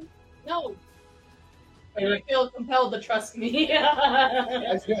sound. No, you feel compelled to trust me.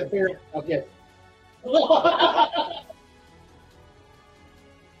 That's good. Fair. Okay.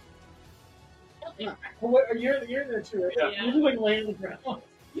 Well, you're in there too, right? Yeah. You're just like laying on the ground.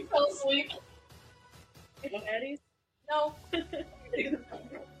 You fell asleep. Eddie's. No.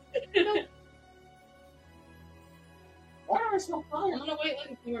 Why are I so I'm tired? gonna wait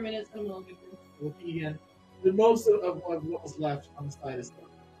like a few more minutes and we'll get through. We'll pee again. The most of what was left on the side is done.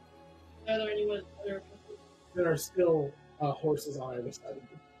 Are there any other There are still horses on either side of it.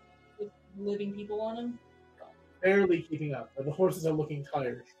 with living people on them? Barely keeping up. But the horses are looking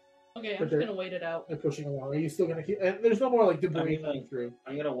tired. Okay, But I'm just gonna wait it out. They're pushing along. Are you still gonna keep? And there's no more like debris I'm coming through.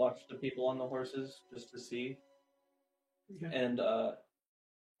 I'm gonna watch the people on the horses just to see, Okay. and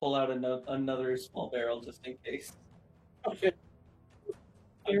pull out another small barrel just in case. Okay.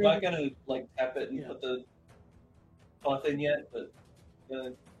 I'm not gonna like tap it and Yeah. put the cloth in yet, but I'm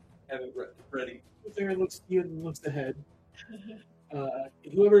gonna have it ready. Farron looks to you and looks ahead.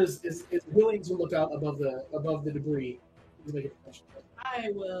 Whoever is willing to look out above the debris, is make a professional check.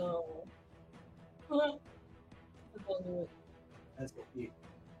 I will. That's what you.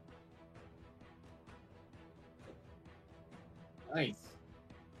 Nice.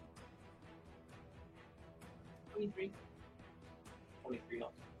 23. 23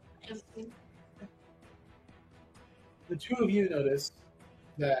 knots. Yes. The two of you notice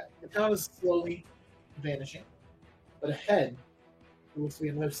that the town is slowly vanishing, but ahead there looks to be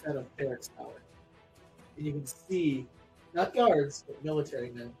another set of barracks towers, and you can see not guards but military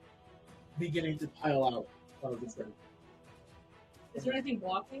men beginning to pile out in front of the train. Is there anything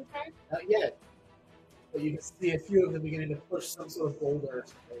blocking track? Not yet, but you can see a few of them beginning to push some sort of boulder or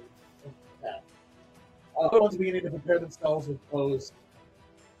something into the path. One's beginning to prepare themselves with bows.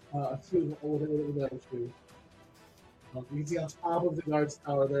 A few with the other two. You can see on top of the guard's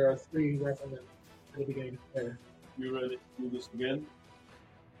tower there are 3 riflemen that are beginning to prepare. You ready to do this again?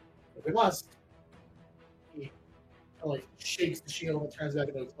 If we must. He like shakes the shield and turns back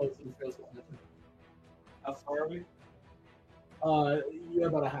into a close and throws it at How far are we? you're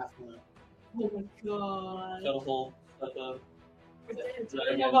about a half mile. Oh my god. Got a whole set of.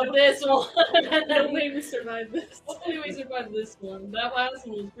 How about this one? No way we survived this. Hopefully we survived this one. That last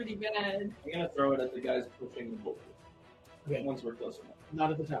one was pretty bad. I'm gonna throw it at the guys pushing the boulder. Okay, Once we're close enough. not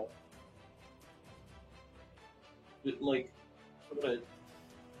at the tower. Like, what would I? So-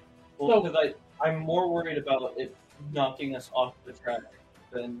 Well, because I'm more worried about it knocking us off the track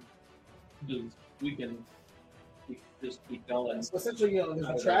than because we can just keep going. So essentially, there's out a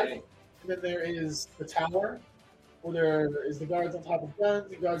of the track, way. and then there is the tower, where there is the guards on top of guns,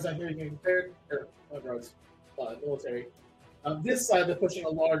 the guards down here getting prepared, or not guards, military. On this side, they're pushing a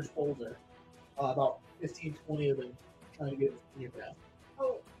large boulder, about 15, 20 of them, trying to get in your path.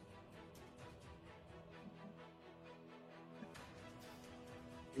 Oh.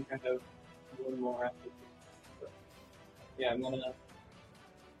 We kind of one more after. Yeah, I'm gonna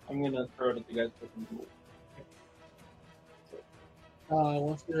throw it at the guys pushing the boulder.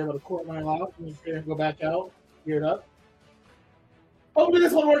 Once you're about a quarter mile out, you're going to go back out, gear it up. Hopefully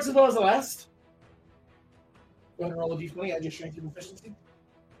this one works as well as the last. Go ahead and roll a d20, add your strength and efficiency.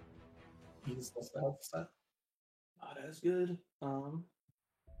 He's supposed to help this time. Not as good.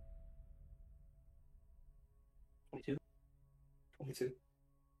 22 22,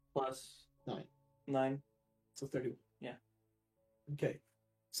 plus 9. 9. So 31. Yeah. Okay.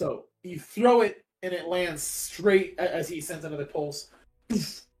 So you throw it and it lands straight as he sends another pulse.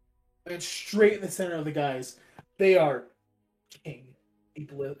 And straight in the center of the guys. They are king.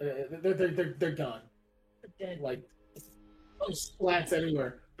 They're gone. Dead. Like splats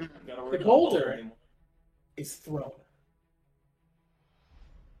everywhere. Gotta The worry boulder. about anymore. Is thrown.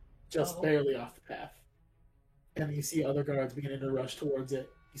 Just Oh. barely off the path. And you see other guards beginning to rush towards it.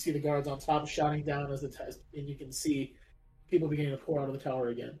 You see the guards on top shouting down as the test, and you can see people beginning to pour out of the tower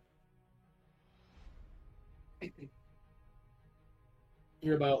again.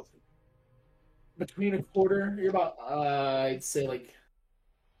 You're about between a quarter. You're about I'd say like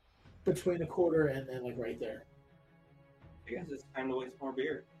between a quarter and then like right there. I guess it's time to waste more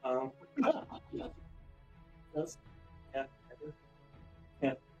beer. That's Yeah.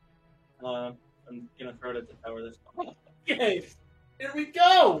 Yeah. I'm gonna throw it at the tower this time. okay. Here we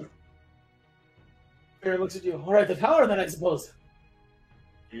go. Bear looks at you. All right, the tower then, I suppose.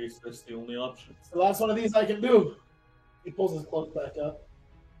 Yes, that's the only option. It's the last one of these I can do. He pulls his cloak back up.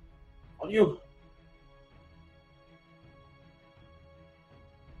 On you.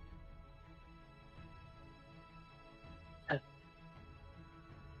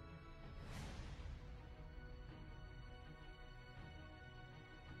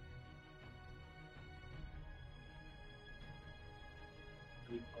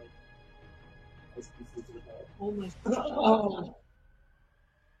 Oh my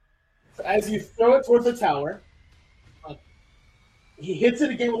So as you throw it towards the tower, he hits it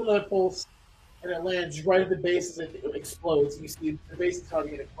again with another pulse, and it lands right at the base as it explodes. You see the base is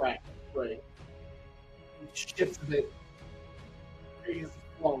starting to crack. Right. It shifts a bit. He's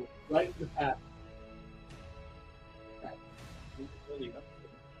flowing right in the path.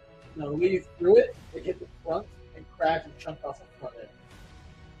 No, the way you threw it, it hit the front and cracked and chunked off the front end.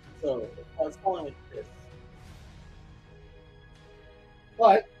 So it's falling like this.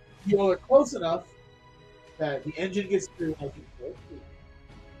 But you are close enough that the engine gets through like you could.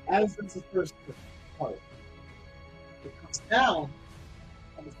 As does the first part. It comes down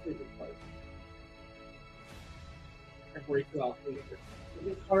on the second part. And break it off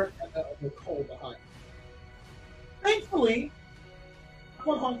the cart and the coal behind. Thankfully,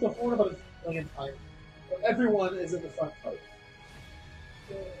 someone honked the horn about a million times, but everyone is in the front part.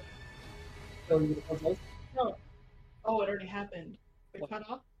 So you get the puzzle? No. Oh, it already happened. It cut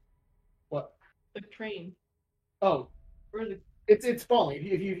off What? the train. Oh, Or the, it's falling.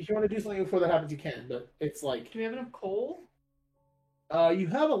 If you want to do something before that happens, you can. But it's like do we have enough coal? you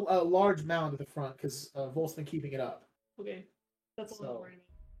have a large mound at the front because Volt's been keeping it up. Okay, that's all I'm worried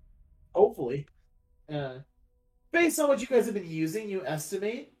Hopefully, based on what you guys have been using, you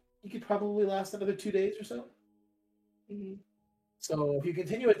estimate you could probably last another 2 days or so. about. Mm-hmm. So if you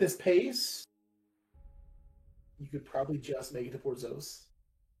continue at this pace, you could probably just make it to Port Zos.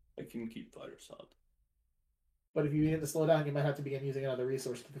 I can keep fire sod. But if you begin to slow down, you might have to begin using another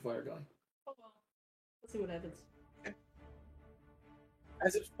resource to keep the fire going. Oh well. Let's see what happens.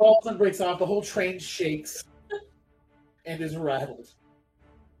 As it falls and breaks off, the whole train shakes and is rattled.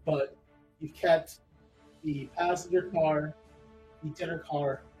 But you've kept the passenger car, the dinner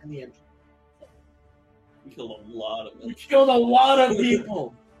car, and the engine. We killed a lot of You them. killed a lot of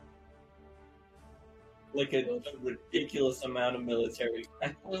people! Like a ridiculous amount of military. I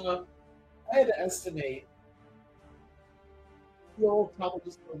had to estimate you'll probably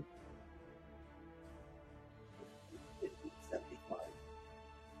just go 50, 75.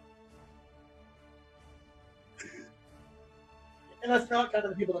 And that's not kind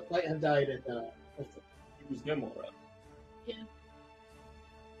of the people that might have died in It was Gimora.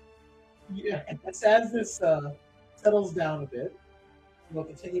 yeah. As this settles down a bit, we'll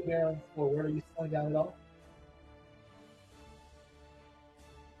continue bearing forward. Are you slowing down at all?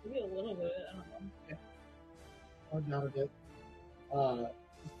 Maybe a little bit. I don't know. Slowing down a bit.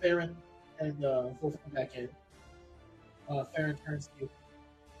 Farron and Wolf come back in. Farron turns to you.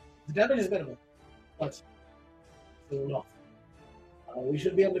 The damage is minimal, but still enough. We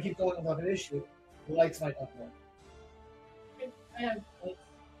should be able to keep going without an issue. The lights might not work. I have lights.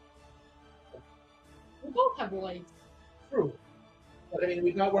 We both have lights. True. But I mean,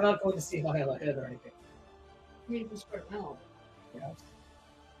 we're not going to see mile ahead or anything. I mean, if we start now. Yeah.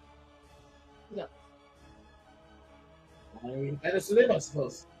 Yeah. I managed to live, I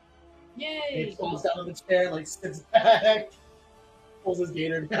suppose. Yay! He pulls down on the chair and like sits back, pulls his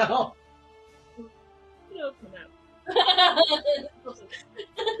gator down. It'll come out.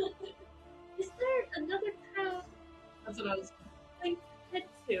 Is there another town That's what I was. I head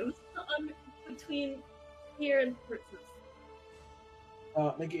to between here and Portsmouth?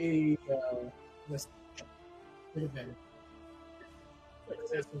 Make a take advantage.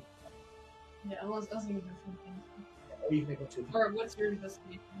 Yeah, I was thinking of something. Or you can make one too. Or what's your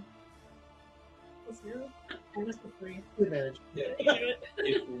investigation? What's yours? I missed the 3. Good advantage. Yeah.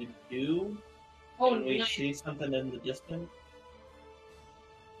 If we do, Oh, and we nice. see something in the distance,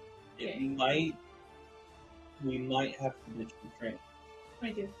 Okay. we might have to ditch the train.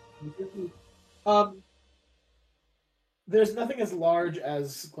 22. There's nothing as large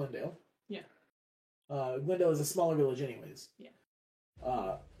as Glendale. Yeah. Glendale is a smaller village, anyways. Yeah.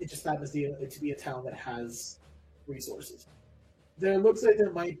 It just happens to be a town that has resources. There looks like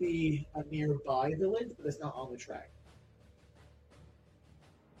there might be a nearby village, but it's not on the track.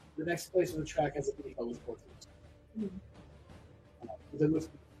 The next place on the track has a pretty close Portsmouth. There looks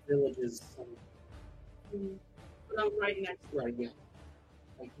like villages But I'm right next. right now.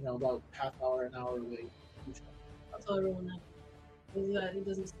 Like, about half hour, an hour away. I'll tell everyone that. Is that it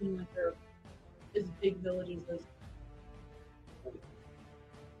doesn't seem like there are as big villages as.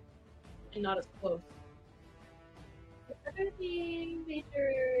 And not as close. Are there any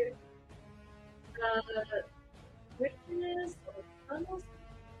major bridges or tunnels?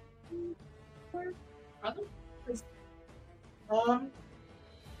 Brother? I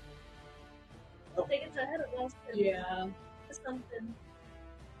think it's ahead of us. Yeah. Something.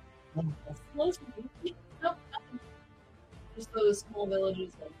 Close. Nope. Just those small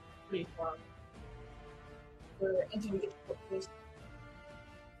villages, like, pretty far. until we get to Port Coast.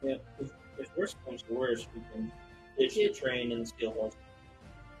 Yeah, if worse comes to worse, we can ditch the train and steal horses.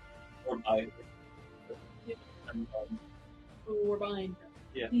 Or buy it. Yeah. And, Oh, we're buying.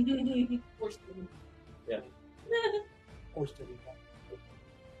 Yeah. Horse stealing. Yeah. Horse stealing.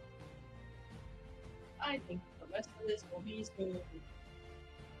 I think the rest of this will be smooth.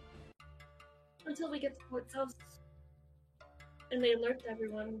 Until we get to Port South. And they alert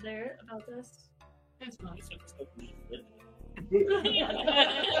everyone there about us. That's fine.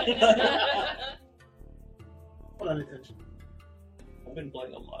 Put on attention. I've been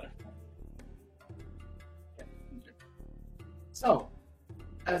playing a lot. So,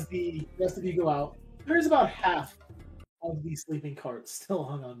 as the rest of you go out, there's about half of the sleeping carts still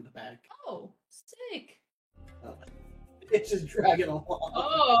hung onto the back. Oh, sick. It's just dragging along.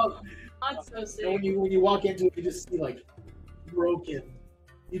 Oh, I'm so And sick. when you walk into it, you just see like broken.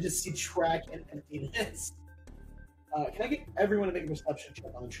 You just see track and emptiness. Can I get everyone to make a perception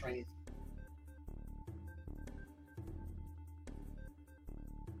check on the train?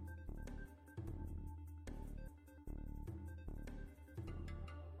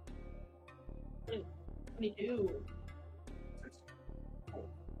 Me too.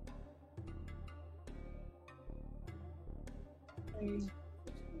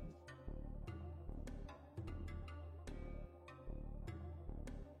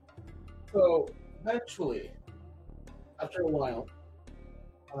 So eventually, after a while,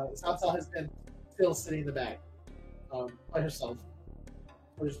 Sansa has been still sitting in the back by herself,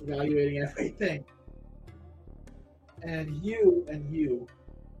 or just evaluating everything. And you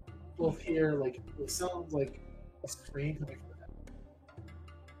both hear like it sounds like a scream coming from them.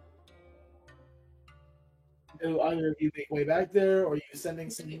 Do either of you make way back there, or are you sending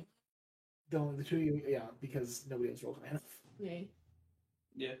some? Don't the two of you, yeah, because nobody else rolled an Okay.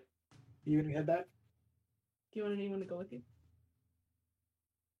 Yeah. You gonna head back? Do you want anyone to go with you?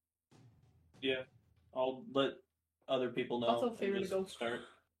 Yeah. I'll let other people know. Also, and favor to just go. start.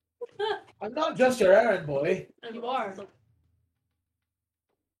 I'm not just your errand boy. You are.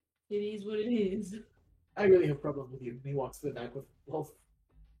 It is what it is. I really have problems with you. And he walks to the back with Wolf.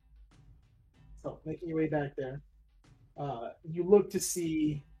 So, making your way back there, you look to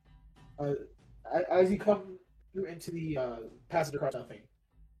see, as you come through into the passenger car, nothing.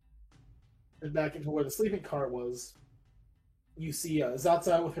 And back into where the sleeping car was, you see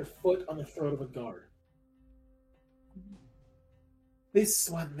Zatsa with her foot on the throat of a guard. This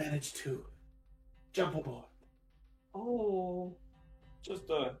one managed to jump aboard. Oh. Just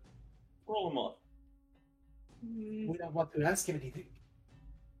roll them off. Mm. We don't want to ask him anything.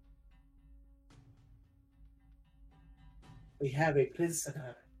 We have a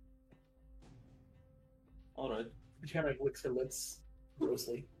prisoner. Alright. She kind of licks her lips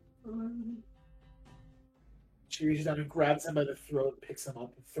grossly. She reaches down and grabs him by the throat, picks him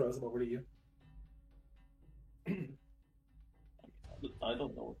up, and throws him over to you. I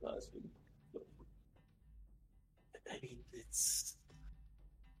don't know what to ask you. I mean, it's...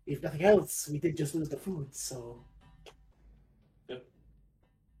 If nothing else, we did just lose the food, so... Yep.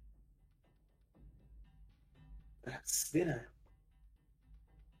 That's dinner.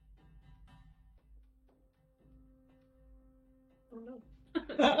 Oh no.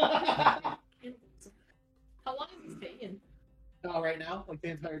 How long is this taking? Right now, like the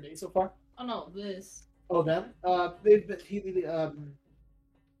entire day so far. Oh no, this. Oh, them? They've been...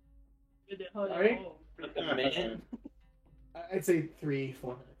 Oh, Sorry? Like a minute? I'd say 3-4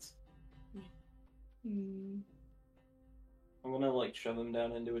 minutes. Hmm. I'm gonna like shove him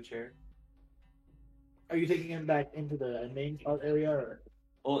down into a chair. Are you taking him back into the main area, or...?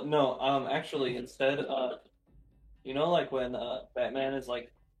 Well, no, actually, instead, you know, like when Batman is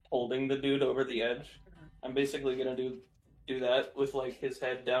like holding the dude over the edge, I'm basically gonna do that with like his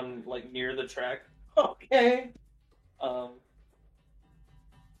head down like near the track. Okay.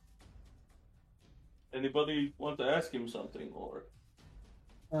 Anybody want to ask him something, or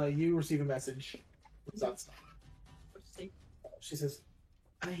You receive a message from Zatsa. What'd you say? She says,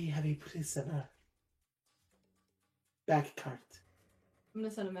 I have a prisoner. Back cart. I'm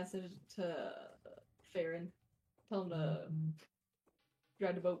gonna send a message to Farron. Tell him to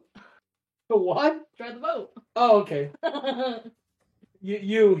drive the boat. The what? Drive the boat. Oh, okay.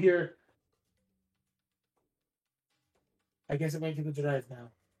 You hear. I guess I'm making the drive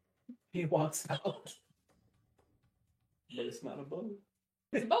now. He walks out. but it's not a boat.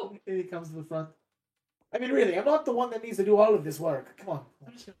 It's a boat. And he comes to the front. I mean, really, I'm not the one that needs to do all of this work. Come on.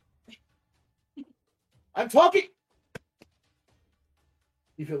 I'm just gonna... I'm talking!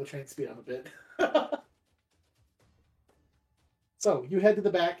 You feel the train speed up a bit. So, you head to the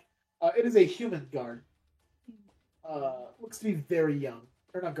back. It is a human guard. Looks to be very young.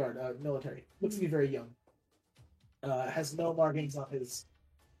 Or not guard, military. Looks to be very young. Has no markings on his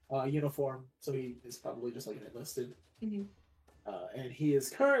uniform, so he is probably just like an enlisted. Mhm. And he is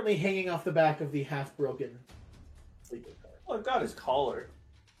currently hanging off the back of the half-broken sleeping car. Well, I've got his collar.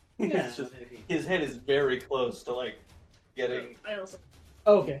 Yeah. It's just, his head is very close to like getting I also.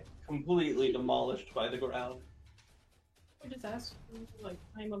 Okay. completely demolished by the ground. I just ask, like,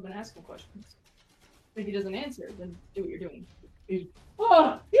 I'm up and ask him questions. If he doesn't answer, then do what you're doing.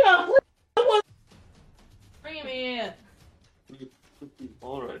 Oh, yeah! Bring him in.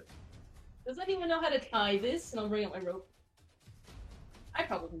 All right. Does anyone know how to tie this? And I'll bring up my rope. I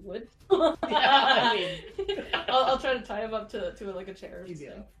probably would. I I'll try to tie him up to like a chair. Or He's,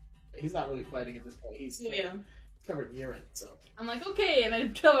 something. he's not really fighting at this point. He's Yeah. covered in urine, so. I'm like, okay, and I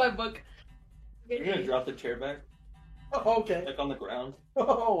tell my book. You're gonna drop the chair back, Oh, okay. like on the ground.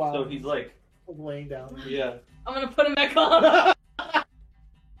 Oh, wow. So he's like, laying down. yeah. I'm gonna put him back on.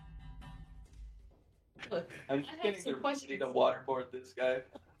 Look, I'm just I have getting some ready questions. to waterboard this guy.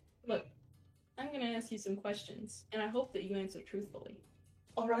 look. I'm gonna ask you some questions, and I hope that you answer truthfully.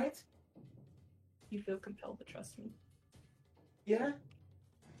 All right. You feel compelled to trust me. Yeah.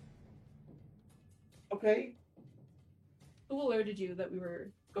 Okay. Who alerted you that we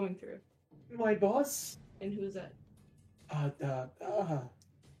were going through? My boss. And who is that? I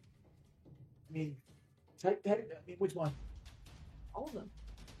mean, I mean, which one? All of them.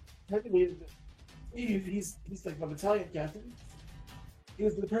 Technically, he's like my battalion captain. He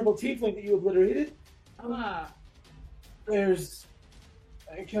was the purple tiefling that you obliterated. Ah. There's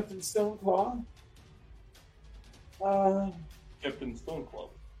Captain Stoneclaw. Captain Stoneclaw.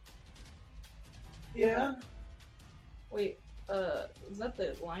 Yeah. Wait, is that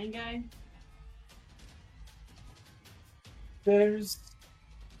the lion guy? There's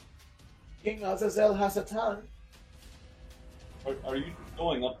King Azazel Hasatan. Are you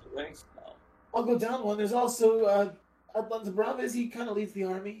going up the ranks now? I'll go down one. There's also Adlan Zabravis. He kind of leads the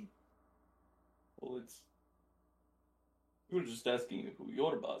army. Well, it's. We were just asking you who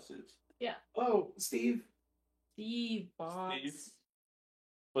your boss is. Oh, Steve. Steve Box. Steve.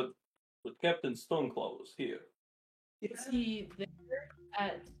 But Captain Stoneclaw was here. Is he there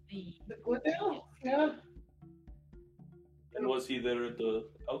at the... Glendale? Yeah. And was he there at the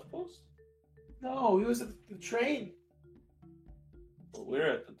outpost? No, he was at the train. Well, we're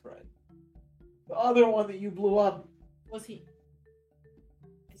at the train. The other one that you blew up. Was he...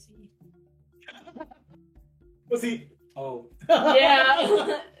 Is he... Was he? Oh.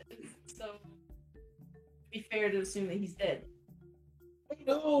 Yeah! So, to be fair to assume that he's dead.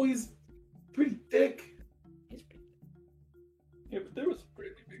 No, he's pretty thick. He's pretty... Yeah, but there was a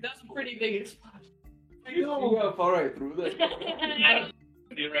pretty big. That's a pretty big explosion. I You know. got far right through that.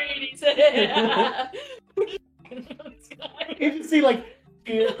 He said... You can see like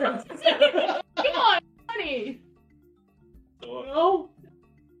fear. Come on, honey! So, No.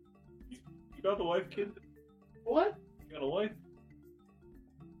 you got a wife, kid? What? You got a wife?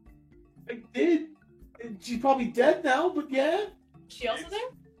 I did. And she's probably dead now, but yeah. She also there?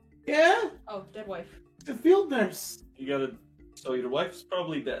 Yeah. Oh, dead wife. The field nurse. You got a. So your wife's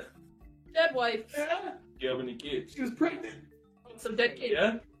probably dead. Dead wife. Yeah. Do you have any kids? She was pregnant. Some dead kid.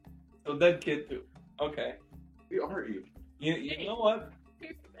 Yeah? So dead kid too. Okay. We are you. You know what?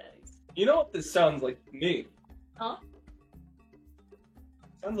 You know what this sounds like to me? Huh?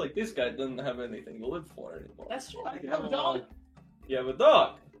 Sounds like this guy doesn't have anything to live for anymore. That's true. You have a dog. You have a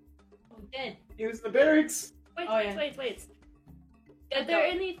dog. Oh, dead. He was in the barracks. Wait, Oh, yeah. wait. Dead Are there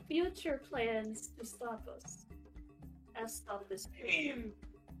dog. any future plans to stop us? And stop this? I mean,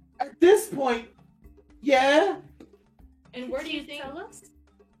 at this point, yeah. And where do you Can think... tell us?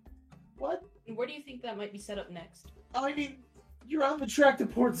 What? And where do you think that might be set up next? I mean, you're on the track to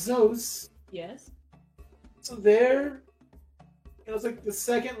Port Zos. Yes. So there, it was like the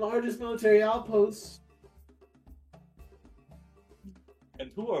second largest military outpost.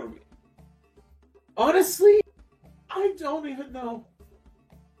 And who are we? Honestly, I don't even know.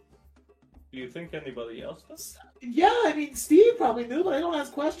 Do you think anybody else does? Yeah, I mean, Steve probably knew, but I don't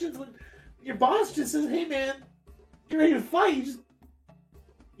ask questions when your boss just says, "Hey, man, you're ready to fight."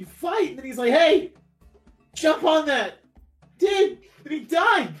 You fight, and then he's like, "Hey, jump on that." Did, and he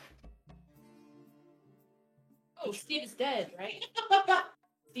died. Oh, Steve is dead, right?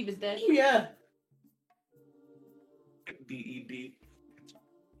 Steve is dead. Oh yeah, D-E-D.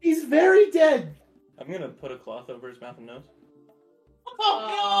 he's very dead. I'm gonna put a cloth over his mouth and nose.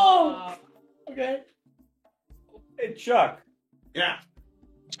 Oh no! Okay. Hey, Chuck. Yeah.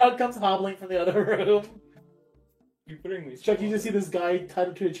 Chuck comes hobbling from the other room. You putting these? Chuck, you just see this guy tied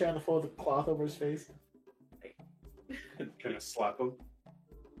up to a chair on the floor with a cloth over his face. Can I slap him?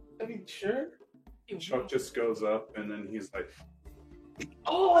 I mean, sure. Chuck just goes up and then he's like,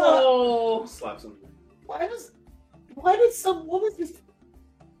 Oh! slaps him. Why did some woman just...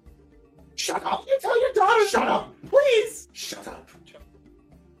 Shut up! You tell your daughter... Shut up! Please! Shut up!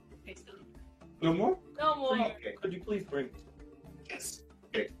 Okay, so No more? no more. Okay, could you please bring? Yes.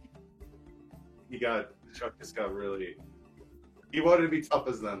 Chuck just got really. He wanted to be tough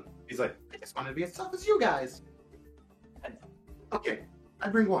as them. He's like, I just wanted to be as tough as you guys. Okay, I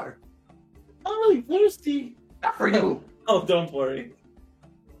bring water. I'm really thirsty. Not for you. Oh, don't worry.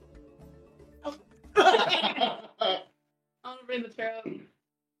 I'm gonna bring the chair up. I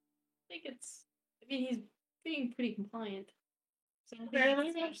think it's. I mean, he's being pretty compliant. So I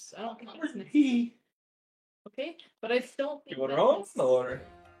don't think it's necessary. He... Okay, but I don't think You want that to roll it's- or?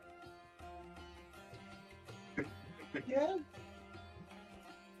 Yeah?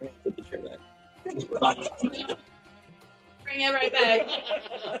 Put the chair back. Bring it right back.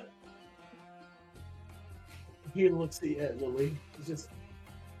 He looks at Lily. He's just...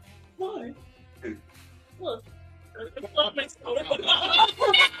 Why? Look. Get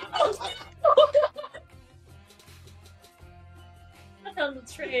on the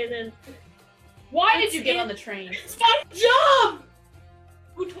train and Why did you get on the train? It's my job!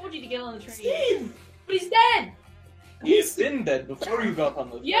 Who told you to get on the train? Steve! But he's dead! He's been dead before you got on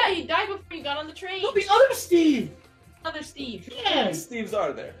the. Yeah, he died before you got on the train. No, the other Steve! Other Steve. How many Yes! Steves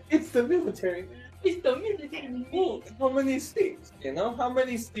are there? It's the military, man. He's the military. Well, how many Steves? You know, how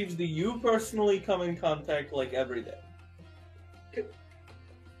many Steves do you personally come in contact like every day?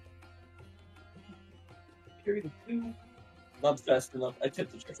 Carry the two. Not fast enough. I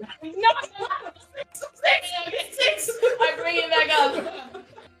tipped the chair. No! Six! I bring it back up.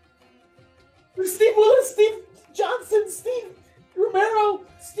 Steve Willis, Steve Johnson, Steve Romero,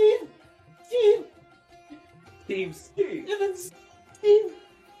 Steve, Steve. and then Steve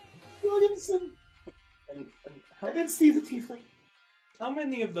Williamson, And and then Steve the Tiefling. how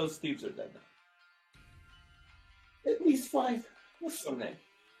many of those Steves are dead now? At least 5. What's your name?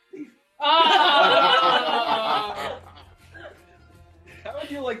 Ah! How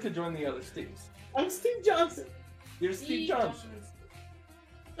would you like to join the other Steves? I'm Steve Johnson. You're Steve Johnson.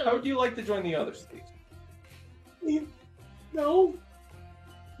 How would you like to join the other Steves? Steve, no,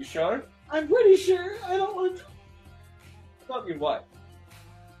 You sure? I'm pretty sure I don't want to What about your wife?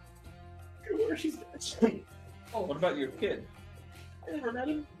 go where she's dead. What about your kid? I never met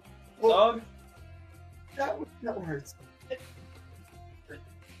him. Dog? That hurts.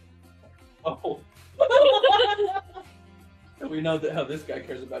 Oh. We know how this guy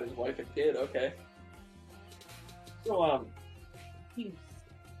cares about his wife and kid, okay. So, You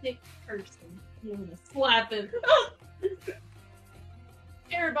sick person. I'm gonna slap him.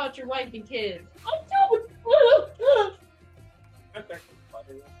 Care about your wife and kids. I don't.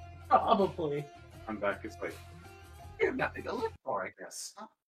 Probably. I'm back. It's like, You have nothing to look for, I guess. Huh?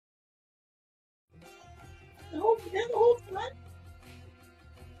 The whole time.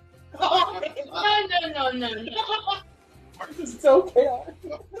 No. This is so chaotic.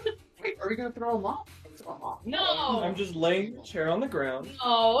 Wait, are we gonna throw him off? Throw him off. No. I'm just laying the chair on the ground.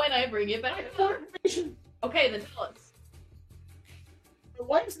 No, and I bring it back up. Information. Okay, then tell us. My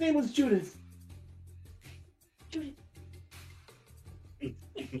wife's name was Judith.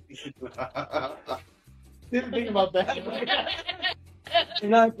 Didn't think about that.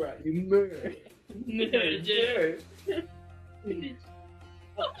 And I brought you murder.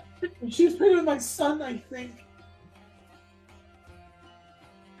 She was pregnant with my son, I think.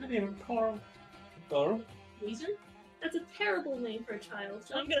 Her name was Carl. Carl? Weezer? that's a terrible name for a child.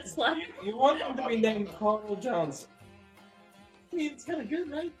 I'm gonna slap him. You want him to be named Carl Johnson. I mean, it's kind of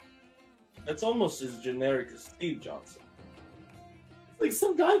good, right? That's almost as generic as Steve Johnson. It's like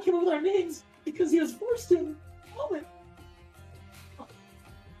some guy came up with our names because he was forced to. Moment.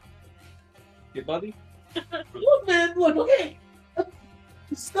 Hey, buddy? Look, man, look, okay.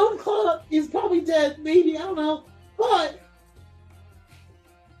 Stone Claw is probably dead, maybe, I don't know. But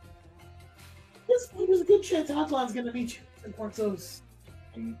there's a good chance Hotline's gonna meet you in Portos.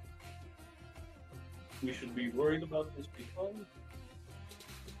 And we should be worried about this because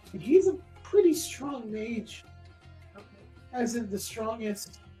He's a pretty strong mage. Okay. As in the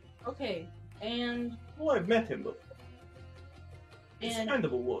strongest. Okay, and well, I've met him before. He's And- kind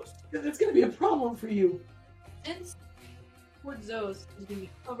of a wuss. It's gonna be a problem for you. since Fort Zos is going to be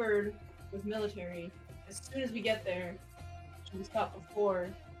covered with military, as soon as we get there, which we stopped before,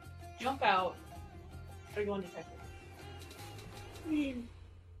 jump out, try to go undetected. I mean,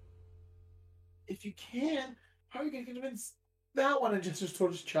 if you can, how are you gonna convince that one? And gestures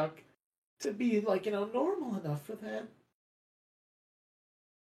towards Chuck to be like, normal enough for that.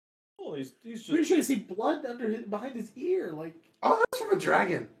 Oh, he's just. Pretty sure I see blood behind his ear. Like, Oh, that's from a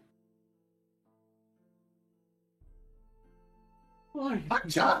dragon. who are you? I'm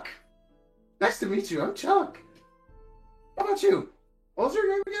Chuck. Nice to meet you. I'm Chuck. How about you? What was your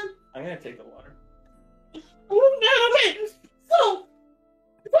name again? I'm gonna take the water. Oh, no, wait. So,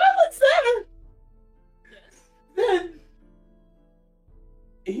 if Violet's there, Yes. then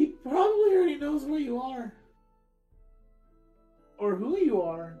he probably already knows where you are. Or who you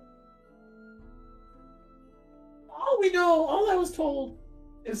are. All we know, all I was told,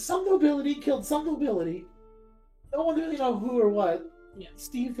 is some nobility killed some nobility. No one really know who or what. Yeah.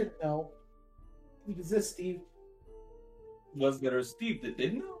 Steve didn't know. He exists, Steve. Was there a Steve that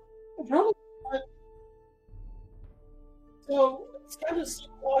didn't know? Well, probably not. So, it's kind of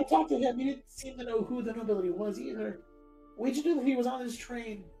while I talked to him, he didn't seem to know who the nobility was either. We just knew that he was on his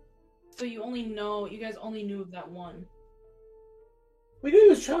train. So you guys only knew of that one. We knew he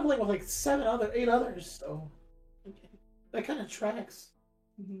was traveling with like 8 others, so Okay. that kind of tracks.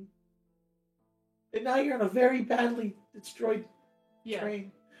 Mm-hmm. And now you're on a very badly destroyed Yeah.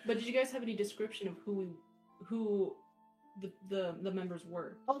 train. But did you guys have any description of who the members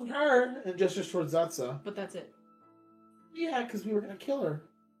were? On her, and gestures towards Zatsa. But that's it. Yeah, because we were gonna kill her.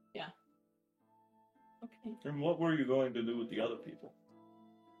 Okay. And what were you going to do with the other people?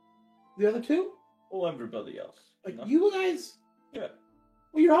 The other two, Well, everybody else. like No? you guys, Yeah.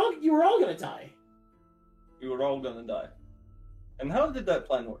 well, you were all gonna die. We were all gonna die. And how did that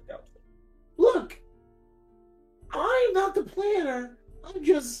plan work out? Look, I'm not the planner. I'm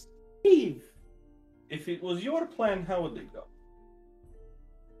just Steve. If it was your plan, how would it go?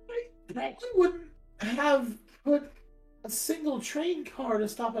 I wouldn't have put a single train car to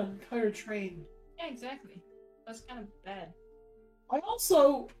stop an entire train. Yeah, exactly. That's kind of bad. I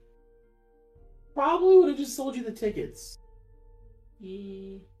also probably would have just sold you the tickets.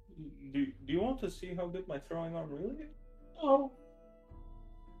 Yeah. Do you want to see how good my throwing arm really is? Oh,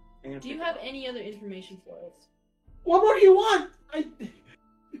 I'm gonna Do you pick have it up. any other information for us? what more do you want? Do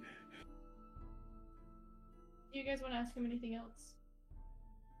you guys want to ask him anything else?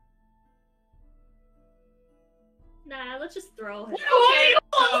 Nah, let's just throw him. Okay,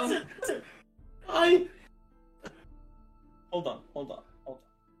 listen. Hold on.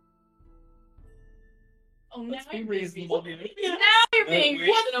 Oh, now Let's be you're reasonable being here. reasonable. Now you're being Wait,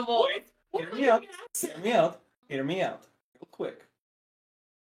 reasonable. What Hear are me you out. asking? Hear me out. Real quick.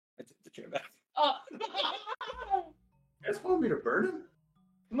 I took the chair back. Oh. You guys want me to burn him?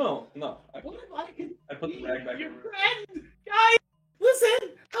 No. I What if I could put the be rag back your over. friend? Guys, listen,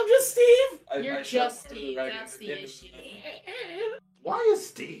 I'm just Steve. You're I just shoved the Steve. rag That's in the the- issue. Why is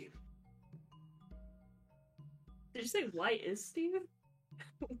Steve? Did you say why is Steve?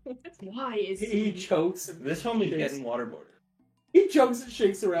 Why is He he? chokes and This homie's shakes. getting waterboarded. He chokes and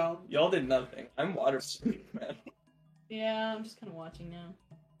shakes around. Y'all did nothing. I'm waterboarded, man. Yeah, I'm just kind of watching now.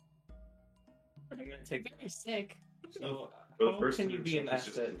 I'm gonna take Very sick. So, For the how first can you be an it's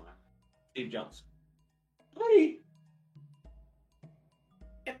just- asset, Steve Johnson? Buddy,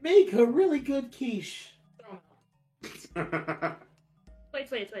 and make a really good quiche. Throw him out. Wait.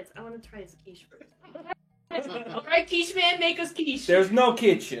 I want to try his quiche first. All right, quiche man, make us quiche. There's no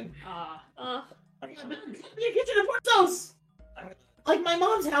kitchen. Ah. Oh, Be a kitchen at Port's house, like my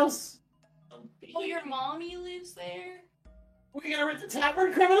mom's house. Oh, your mommy lives there? We're gonna rent the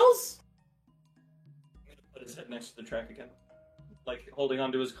tavern, criminals. I'm gonna put his head next to the track again, like holding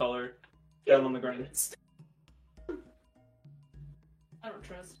onto his collar, down on the ground. I don't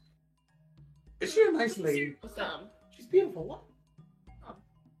trust. Is she a nice lady? What's that? She's beautiful. What?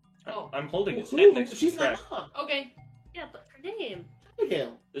 Oh. I'm holding his Who? head next to the She's my track. mom. Okay. yeah, but her name.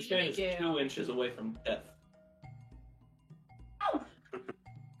 Abigail. This guy is Miguel. 2 inches away from death.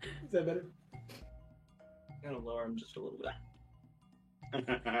 Is that better? I'm gonna lower him just a little bit.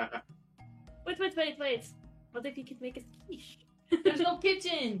 Wait. What if you could make us quiche? There's no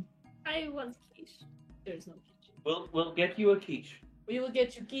kitchen. I want quiche. There's no kitchen. We'll get you a quiche. We will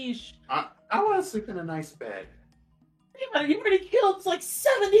get you quiche. I want to sleep in a nice bed. Hey, man, you already killed like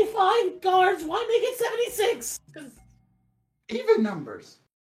 75 guards. Why make it 76? Because Even numbers.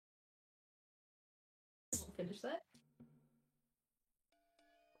 we'll finish that.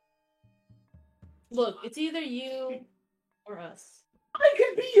 Look, it's either you or us. I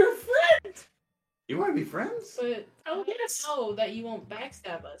could be your friend. You want to be friends? But Oh, I yes. know that you won't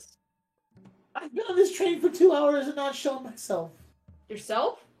backstab us. I've been on this train for 2 hours and not shown myself.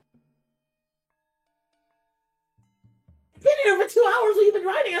 Yourself? I've been here for 2 hours while you've been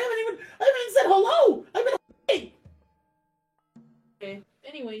riding. I haven't even said hello. I've been waiting. Okay.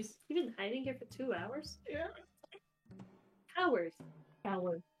 Anyways, You didn't hiding here for 2 hours? Yeah. Coward.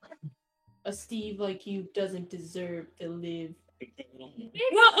 Coward. A Steve like you doesn't deserve to live. He's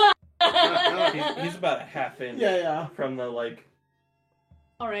about a half inch Yeah. from the like.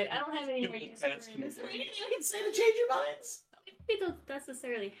 Alright, I don't have any more use for Is him. there anything I can say to change your minds? We don't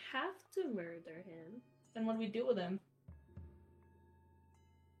necessarily have to murder him. Then what do we do with him?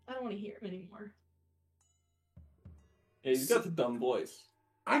 I don't want to hear him anymore. Yeah, he's got the dumb voice.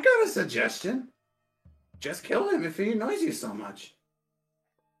 I got a suggestion. Just kill him if he annoys you so much.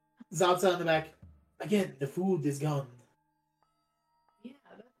 Zap's in the back. Again, the food is gone. Yeah,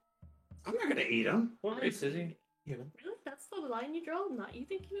 I'm not gonna eat him. What race is he? Human. Really? That's the line you draw? Not you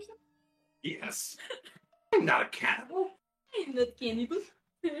think he was Yes. I'm not a cannibal. I'm not cannibal.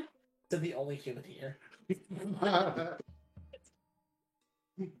 They're the only human here.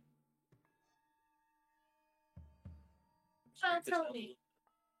 Tell me.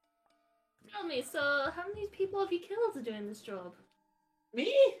 Tell me, so how many people have you killed doing this job?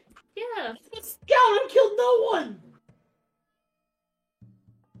 Me? Yeah. Scout, I killed no one!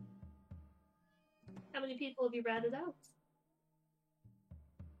 How many people have you ratted out?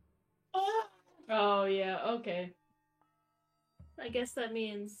 Oh, yeah, okay. I guess that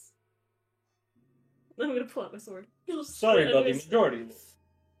means... I'm gonna pull out my sword. Sorry about the Anyways. majority.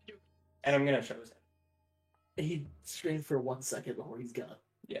 And I'm gonna show his head. He screamed for 1 second before he's gone.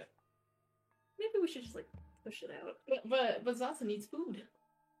 Maybe we should just, like, push it out. But Zaza needs food.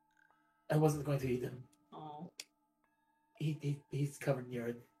 I wasn't going to eat him. Oh. He's covered in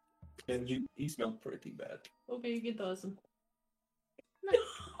urine. And he smelled pretty bad. Okay, you get those.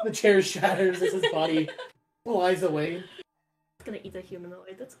 The chair shatters as his body flies away. It's gonna eat a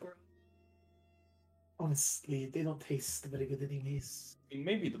humanoid, that's gross. Honestly, they don't taste very good anyways. I mean,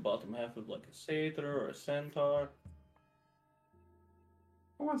 maybe the bottom half of like a satyr or a centaur.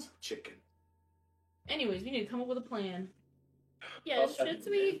 I want some chicken. Anyways, we need to come up with a plan. Yeah, Oh, should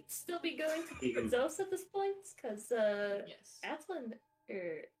we still be going to Zeus at this point? Because, Yes. Atlan,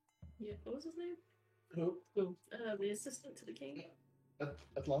 yeah, what was his name? Who? The assistant to the king?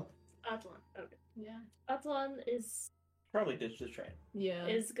 Atlan? Atlan, okay. Yeah. Atlan is Probably ditch the train. Yeah.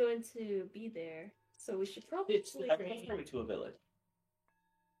 going to be there, so we should probably... Ditch the That's train. probably to a village.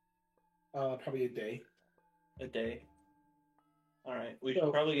 Probably a day. A day. Alright, we So-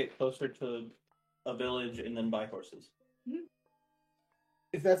 should probably get closer to a village and then buy horses.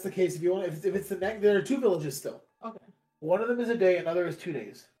 If that's the case, if you want, if it's the next, there are 2 villages still. Okay. One of them is a day, another is 2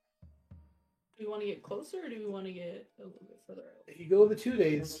 days. Do we want to get closer or do we want to get a little bit further out? If you go the 2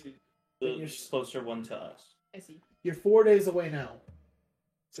 days, The closer one to us. I see. you're 4 days away now.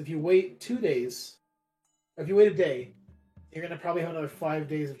 So if you wait 2 days, or if you wait a day, you're gonna probably have another 5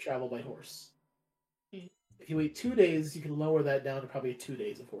 days of travel by horse. Hmm. If you wait 2 days, you can lower that down to probably 2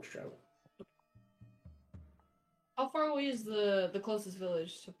 days of horse travel. How far away is the closest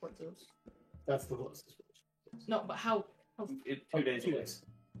village to Port Zeus? That's the closest village. No, but how? It, Oh, 2 days 2 away. days.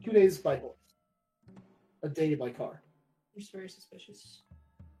 2 days by horse. A day by car. I'm just very suspicious.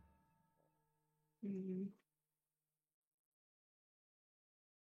 Hmm.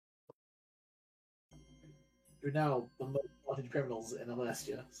 You're now the most wanted criminals in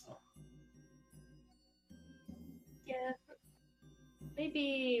Alestia. So. Yeah.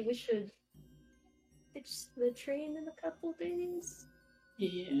 Maybe we should ditch the train in a couple days?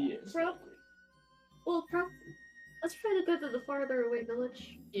 Yeah. Yes. Probably. Well, let's try to go to the farther away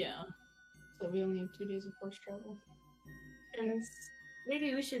village. Yeah. So we only have 2 days of horse travel. And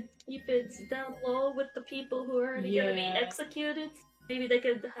maybe we should keep it down low with the people who are already gonna be Yeah. executed. Maybe they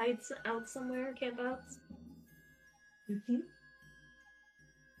could hide out somewhere, camp out. Mm-hmm.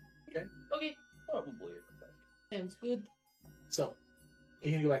 Okay. Okay. Probably. Sounds good. So,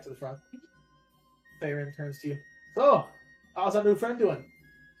 you can go back to the front. Theron turns to you. So, how's our new friend doing?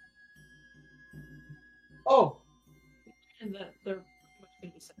 Oh, And that they're pretty much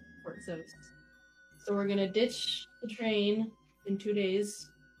going to be set for Port Zeus. So we're going to ditch the train in 2 days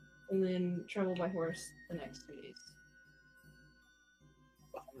and then travel by horse the next 2 days.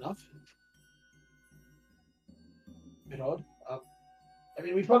 well, enough. Bit odd. I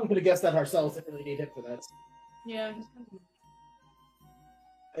mean, we probably could have guessed that ourselves. Didn't really need him for that. Yeah. He's kind of...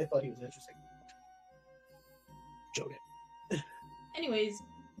 I thought he was interesting. Joking. Anyways,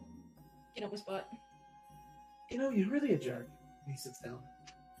 get up a spot. You know, you're really a jerk. He sits down.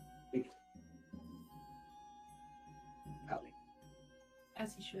 Howdy.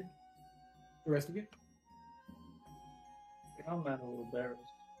 As he should. The rest of you? I'm out of little barrels.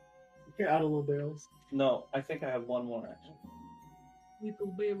 You're out of little barrels. No, I think I have one more actually. Little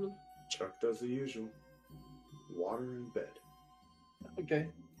barrel. Chuck does the usual. Water in bed. Okay.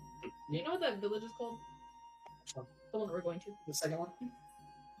 Do you know what that village is called? Oh. The one that we're going to. The second one?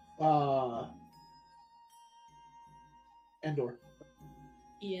 Endor.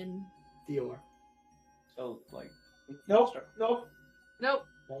 Ian. Dior. So like. Nope. Nope. Nope.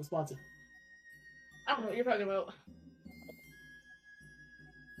 Not responsive. I don't know what you're talking about.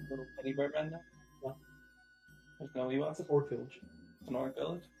 Little teddy bear man there? No. There's no Ewok? That's an orc village. It's an orc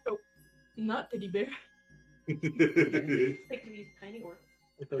village? Not teddy bear. They can be tiny or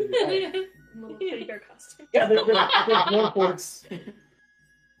I thought you were- little teddy bear costume. Yeah, they're dwarf orcs.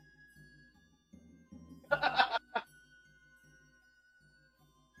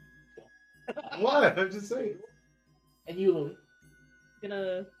 What? I'm just saying. And you, Lily.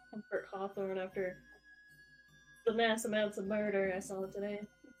 Gonna comfort Hawthorne after the mass amounts of murder I saw today.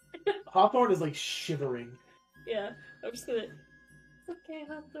 Hawthorne is like shivering. Yeah, I'm just gonna. It's okay,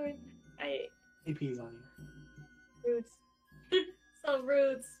 Hawthorne. He pees on you. Roots. Some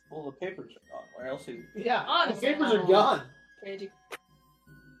roots. Well, the papers are gone. Where else is Yeah, the Honestly. papers are gone. Tragedy.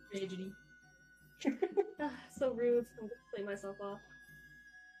 Tragedy. So roots. I'm gonna clean myself off.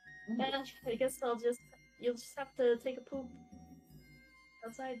 I guess you'll just have to take a poop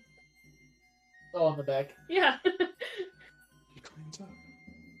outside. Oh, on the back. Yeah. He cleans up.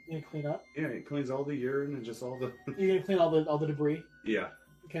 You gonna clean up? Yeah, he cleans all the urine and just all the. You're gonna clean all the debris. Yeah.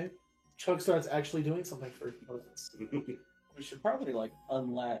 Okay. Chuck starts actually doing something for this. we should probably like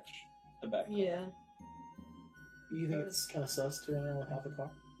unlatch the back. Yeah. You think it's kind of sus to run around with half a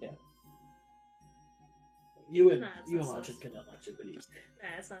car? Yeah. You and Nah, it's you not and Lodge sus. can unlatch it, but you. Nah,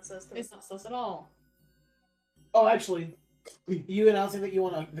 it's not so It's not sus at all. Oh, actually, you announcing that you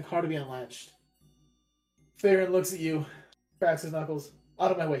want the car to be unlatched. Farron looks at you, cracks his knuckles. Out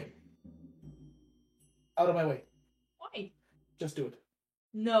of my way. Out of my way. Why? Just do it.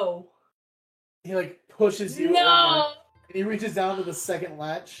 No. He like pushes you over, No! and he reaches down to the second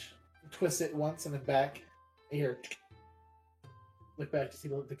latch, twists it once, and then back. And here, look back to see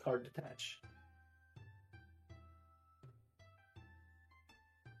the car detach.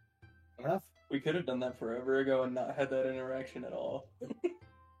 Fair enough. We could have done that forever ago and not had that interaction at all.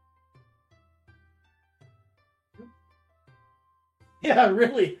 Yeah,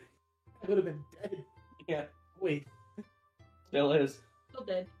 really. I would have been dead. Yeah, Wait. still is. Still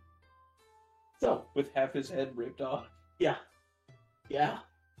dead. So, With half his head ripped off. yeah. Yeah.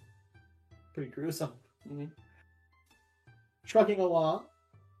 Pretty gruesome. Mm-hmm. Trucking along.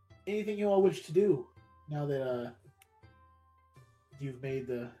 Anything you all wish to do now that you've made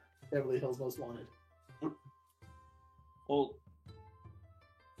the Beverly Hills Most Wanted? Well,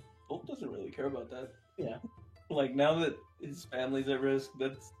 Bolt doesn't really care about that. Yeah. Like, now that his family's at risk,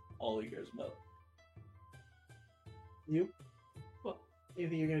 that's all he cares about. You? What?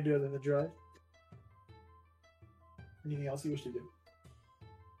 Anything you're gonna do other than the drive? Anything else you wish to do?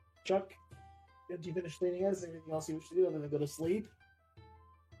 Chuck? Did you finish cleaning us? Anything else you wish to do other than go to sleep?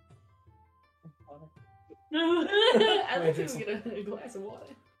 I think we get a glass of water.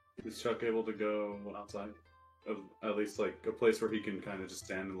 Is Chuck able to go outside? At least like a place where he can kind of just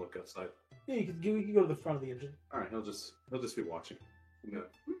stand and look outside. Yeah, you can go to the front of the engine. All right, he'll just be watching. Yeah.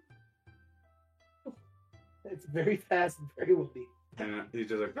 It's very fast and very windy. And he's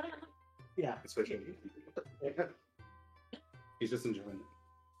just like, Yeah. he's just enjoying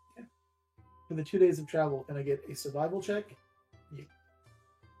it. For the 2 days of travel, can I get a survival check?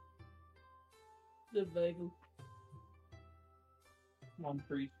 Survival. One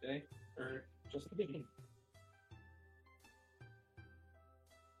for each day? Or just the beginning?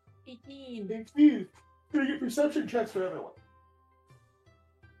 18. Excuse. Can I get perception checks for everyone?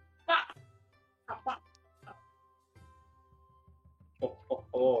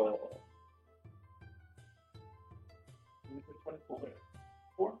 Oh.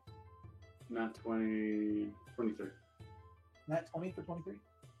 Four? Not 20, 23. Nat 20 for 23?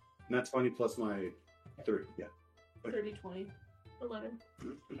 Not 20 plus my 3, yeah. 30, 20. 11.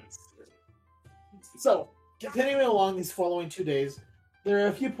 So, continuing along these following 2 days, there are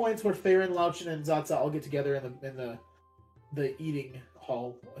a few points where Farron, Lauchen, and Zatza all get together in the eating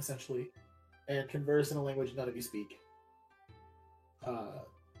hall, essentially, and converse in a language none of you speak.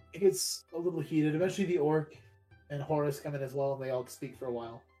 It gets a little heated. Eventually, the orc and Horace come in as well, and they all speak for a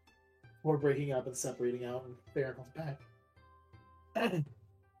while. Before breaking up and separating out, and Farron comes back.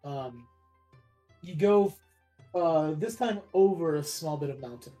 You go this time over a small bit of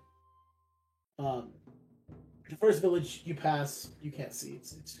mountain. The first village you pass, you can't see;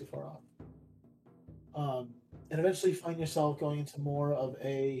 it's too far off. And eventually, find yourself going into more of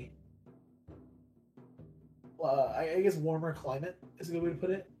a, I guess, warmer climate is a good way to put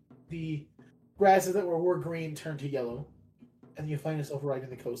it. The grasses that were green turn to yellow, and you find yourself right in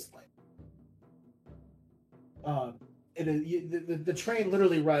the coastline. It is the train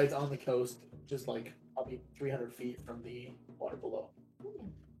literally rides on the coast, just like probably 300 feet from the water below.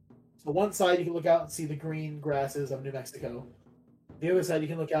 So one side you can look out and see the green grasses of New Mexico. The other side you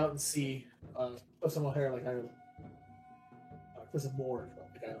can look out and see Cliffs of Moher, like Ireland. Cliffs of Moher,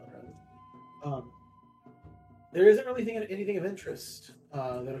 like Ireland. There isn't really anything of interest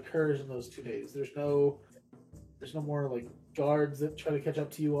that occurs in those 2 days. There's no more like guards that try to catch up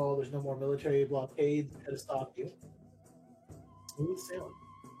to you all. There's no more military blockades that try to stop you. Smooth sailing,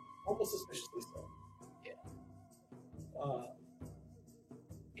 almost suspiciously so. Yeah.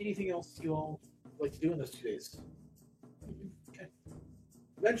 Anything else you all like to do in those 2 days? Okay.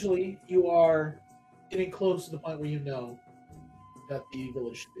 Eventually, you are getting close to the point where you know that the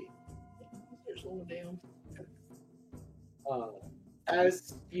village should be. There's a little down.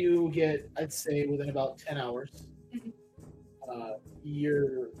 As you get, I'd say, within about 10 hours,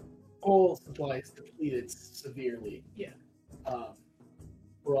 your coal supply is depleted severely. Yeah.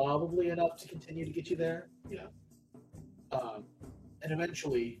 Probably enough to continue to get you there. Yeah. And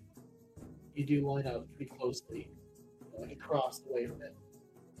eventually, you do line up pretty closely, like across the way from it.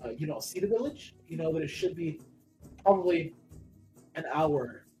 You don't see the village. You know that it should be probably an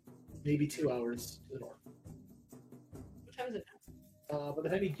hour, maybe 2 hours to the north. What time is it now? By the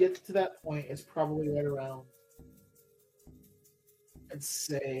time you get to that point, it's probably right around, I'd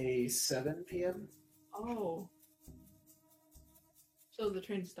say, 7 p.m. Oh. So the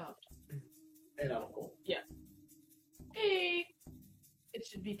train stopped. And Uncle. Yeah. Hey! It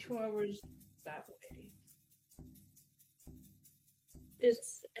should be 2 hours that way.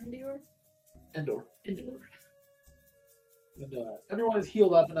 It's Endor? Endor. Endor. And everyone is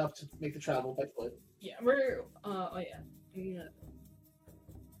healed up enough to make the travel by foot. Yeah, we're, oh yeah. Yeah.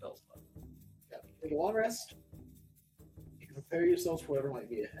 Yeah, take a long rest. You can prepare yourselves for whatever might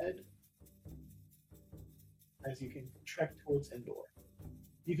be ahead. As you can trek towards Endor.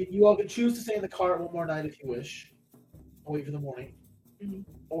 You all can choose to stay in the car one more night if you wish. And wait for the morning. Mm-hmm.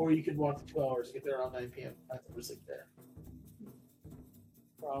 Or you can walk the 2 hours and get there around 9 p.m. That's the sleep there.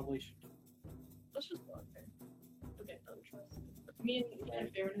 Probably should. Let's just go out there. Okay, no trust. Me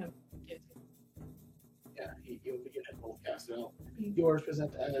and Baron have kids. Yeah, you'll begin to both cast it out. Yours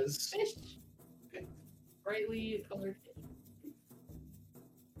present as Fish! Okay. Brightly colored fish.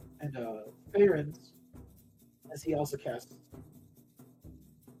 And Baron's, as he also casts.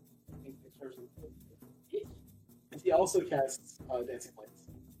 As he also casts Dancing Lights.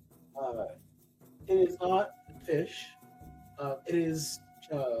 It is not fish. It is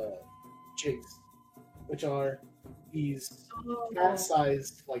jigs, which are these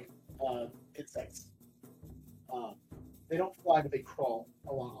cat-sized like insects. They don't fly, but they crawl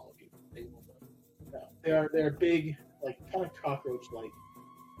along all of you. They're big, like kind of cockroach-like.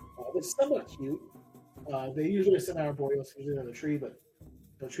 They're somewhat cute. They usually are semi-arboreal, usually on a tree, but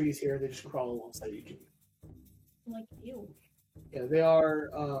no trees here. They just crawl alongside you. Like you. Yeah, they are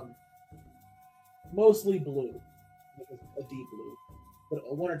mostly blue, like a deep blue.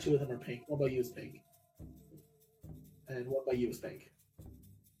 But one or two of them are pink. One by you is pink, and one by you is pink.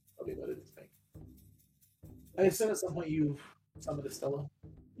 Okay, but it is pink. I assume at some point you've summoned a Stella.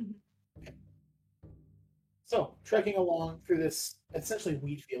 Mm-hmm. Okay. So, trekking along through this essentially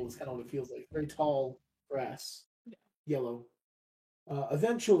wheat field is kind of what it feels like. Very tall grass, yellow.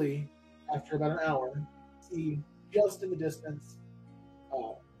 Eventually, after about an hour, see just in the distance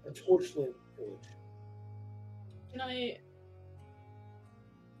a torch-lit village. Can I...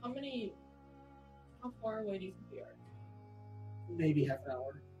 How far away do you think we are? Maybe half an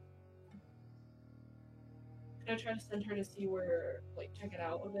hour. Can I try to send her to see where, like, check it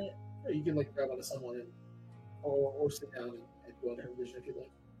out a bit? Or you can like grab onto someone and, or sit down and go under her vision if you'd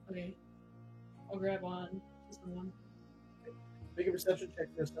like. Okay. I'll grab on to someone. Make a perception check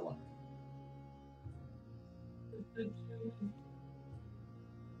for Stella.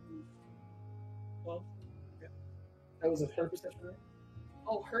 Well, That was her perception, right?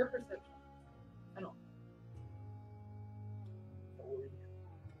 oh, her perception. I don't.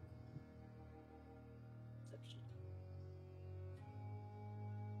 Perception.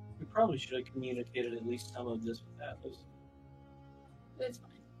 We probably should have communicated at least some of this with Atlas. It's fine.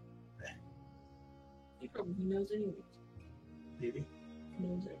 He probably knows anyways. Maybe. He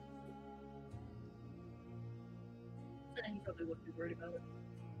knows it. He probably wouldn't be worried about it.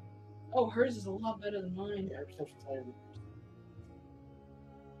 Oh, hers is a lot better than mine. Yeah, her perception's higher than yours.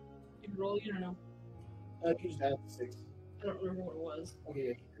 You can roll, you don't know. You just add 6. I don't remember what it was. Okay,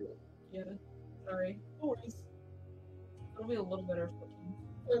 yeah, keep it real. Yeah. Sorry. No worries. It'll be a little better.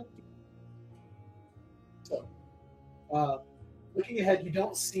 14. So, looking ahead, you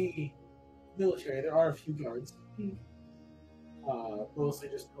don't see military. There are a few guards. Hmm. Mostly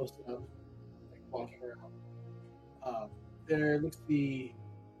just posted up, like walking around. There looks to be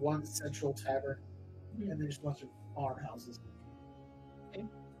one central tavern, Mhm. and then just a bunch of farmhouses. Okay. And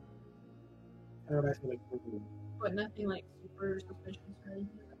reminds me of, like Peru. But nothing like super suspicious or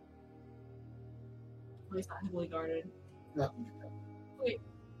anything. At least not heavily guarded. Nothing.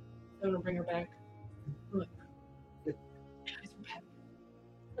 I'm gonna bring her back. I'm like, Yep. guys, we're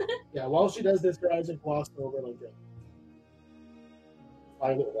back. Yeah, while she does this, her eyes are glossed over like a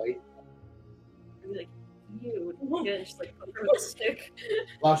violet light. I'd be like, you. Yeah, just like put her with a stick.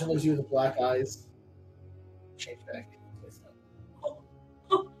 While she looks at you with the black eyes, change back.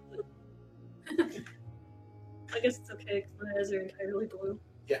 I guess it's okay because my eyes are entirely blue.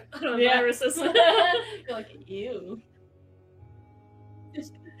 Yeah. I don't have Yeah. irises. You're like, ew.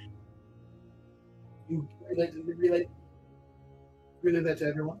 You relay that to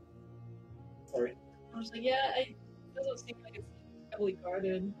everyone. Sorry. I was like, yeah, it doesn't seem like it's heavily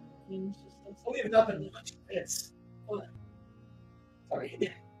guarded. I mean, it's just looks Oh, we have nothing much. It's What? sorry.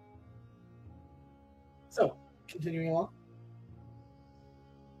 So, continuing along.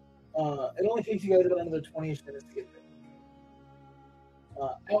 It only takes you guys about another 20-ish minutes to get there.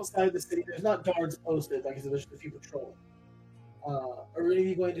 Outside the city, there's not guards posted. Like I said, there's just a few patrolling. Are any of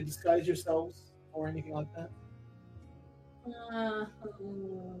you going to disguise yourselves or anything like that?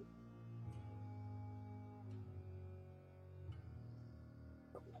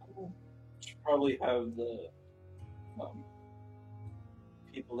 Should probably have the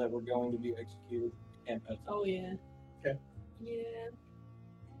people that were going to be executed camp at Oh, yeah. Yeah. Yeah.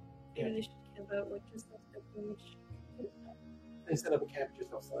 Maybe they should camp out like just outside the village. They set up a camp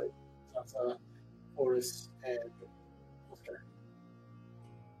just outside Sansa, Horus, and Oscar.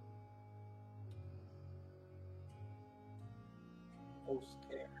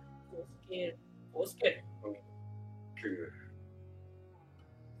 Oscar. Oscar. Sure.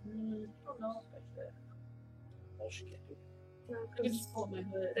 I don't know if I should. Well, she can't do it. No, I can 'cause just pull up my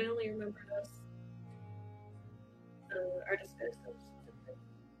hood. they only remembered us. Our disguise selves.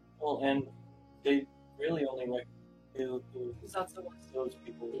 Well, and they really only like do Because that's the one. those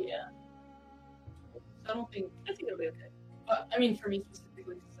people. Yeah. So I don't think. I think it'll be okay. I mean, for me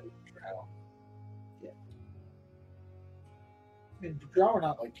specifically, since I'm Drow. I mean, the Drow are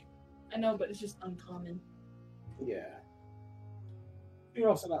not like. I know, but it's just uncommon. Yeah. You're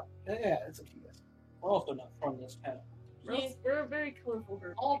also not. Yeah, it's up to you guys. We're also not from this town. We're a very colorful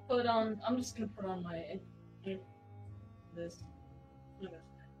group. I'll put on. I'm just gonna put on my this. I'm gonna-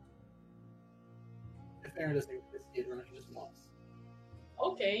 If Aaron doesn't even investigate around, he just lost.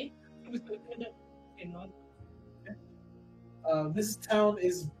 Okay. Okay, no, This town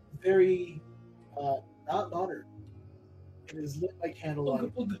is very not modern. It is lit by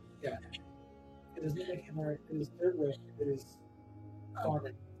candlelight. Yeah. It is lit by candlelight. It is dirt road. It is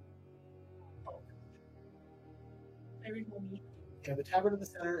farming. I read me. Yeah, the tavern in the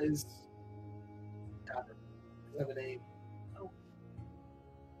center is tavern. Does it have a name? Oh.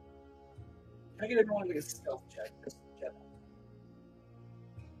 Can I get everyone to make a stealth check? Just in general.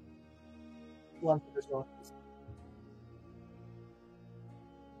 One for this one.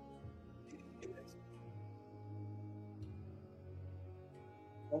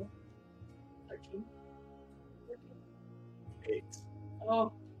 Seven? 13? 8.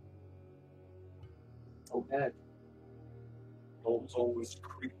 Oh, So bad. Those always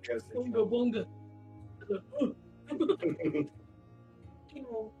creep as they bunga bunga.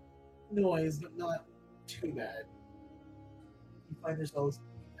 Noise, but not too bad. You find yourselves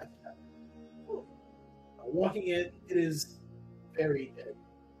at the tavern. Walking in, it is very dead.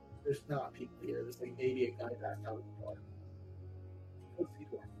 There's not people here. There's like maybe a guy backed out of the bar. Go to the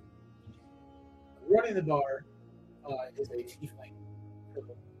door. Running the bar is a tiefling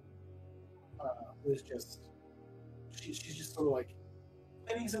who is just she's just sort of like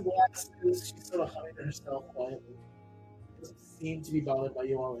cleaning some glasses. She's sort of humming to herself quietly. Doesn't seem to be bothered by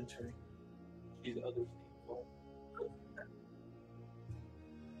you all entering. These other people.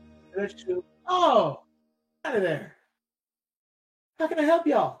 There's two. Oh, out of there. How can I help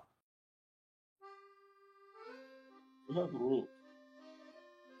y'all? We have rules.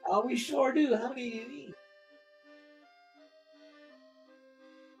 Oh, we sure do. How many do you need?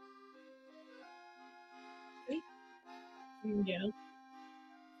 Yeah.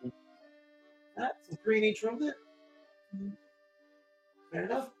 That's 3 in each room then. Fair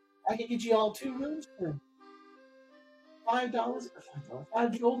enough. I can get you all 2 rooms for $5.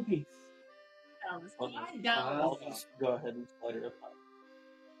 $5 gold apiece. I'll just go ahead and slide it up.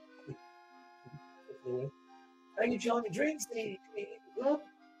 I can get you all your drinks. Anything you love.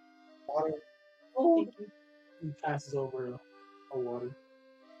 Water, Oh, he passes over a water.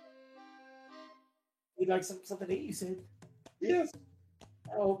 You'd like something to eat, you said? Yes.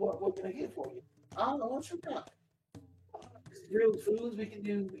 Oh, what can I get for you? I don't know what you got. Grilled foods, we can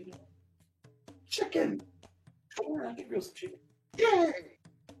do, Chicken. sure, I can grill some chicken. Yay.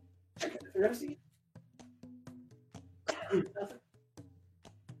 Chicken for the rest of you? Nothing.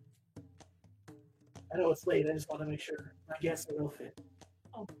 I know it's late, I just want to make sure my guests are real fit.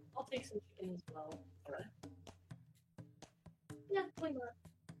 I'll take some chicken as well. Alright. Yeah, why not?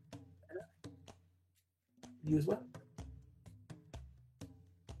 You as well?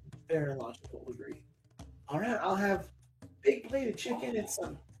 Fair and logical, agree. Alright, I'll have big plate of chicken and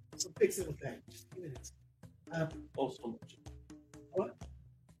some fixing with that. Just a few minutes. Oh, so much. What?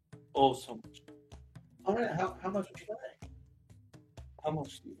 Oh, so much. Alright, how much would you like? How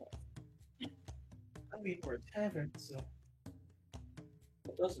much do you want? I mean, we're a tavern, so.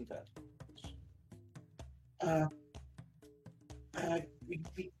 It doesn't that.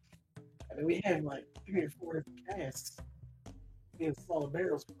 We have like 3 or 4 different casks. We have smaller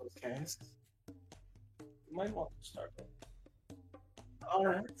barrels for those casks. You might want to start there.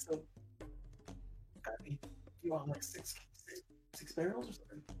 Alright, so. I mean, you want like six barrels or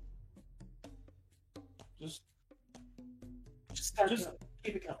something? Just Start Just- up.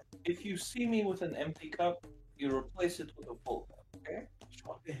 Keep it coming. if you see me with an empty cup, you replace it with a full cup. Okay?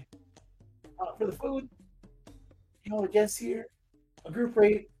 Okay. For the food, you know, guests here, a group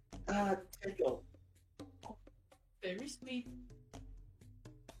rate, 10 gold. Very sweet.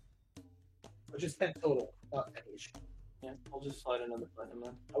 Or just 10 total, not 10 each. Yeah, I'll just slide another platinum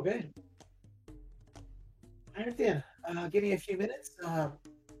in. Okay. Alright then, give me a few minutes.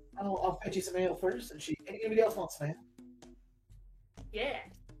 I'll fetch you some ale first, and anybody else wants some ale? Yeah.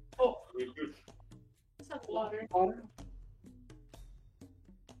 Oh, Some water. water.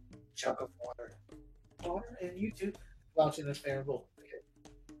 Chunk of water. Water, and you too. Vouch in this favorable.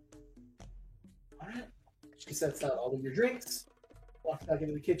 Alright. She sets out all of your drinks. Walks back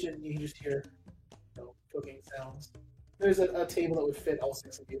into the kitchen. You can just hear cooking sounds. There's a table that would fit all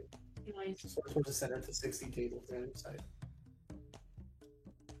 6 of you. Nice. Sort of towards the center. It's a 60 table on the side.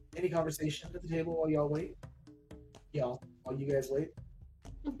 Any conversation at the table while y'all wait? While you guys wait?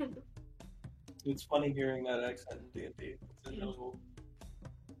 It's funny hearing that accent in D&D. It's Yeah. enjoyable.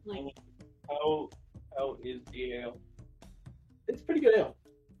 Like, How is the ale? It's pretty good ale.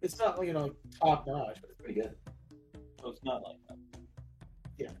 It's not, top notch, but it's pretty good. So it's not like that.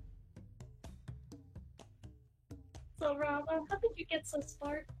 So, Rob, how did you get so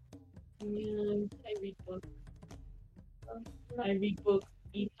smart? yeah, I read books. I read books.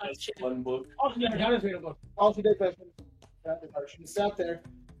 Eat hot That's chicken. one book. Oh, yeah, I was reading a book. All she did was she sat there,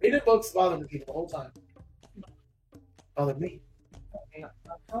 reading books, bothering people the whole time. Bothered me.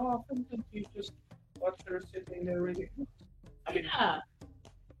 How often did you just watch her sitting there reading? I mean, Yeah.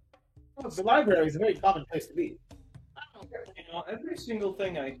 the library is a very common place to be. I don't know. You know, every single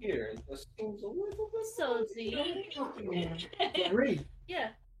thing I hear it just seems a little bit So, Z. Yeah, read.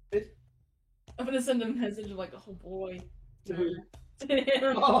 Yeah. I'm gonna send him a message of like, oh boy. To who? To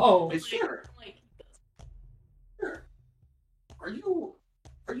him. Oh, Like, sure. Like, Sure. Are you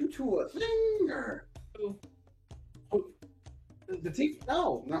two a thing or the teeth?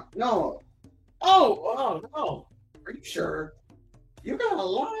 No. no? Oh, no. Are you sure? You do a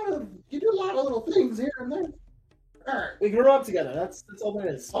lot of little things here and there. Alright. We grew up together. That's all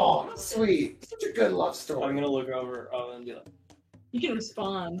there is. Oh, that's sweet. Such a good love I'm story. gonna look over and be like, you can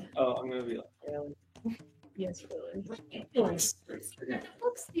respond. I'm gonna be like, really? Yes, really. Books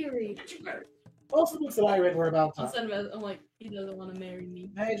theory. Most of the books that I read were about I'll send him. I'm like, he doesn't want to marry me.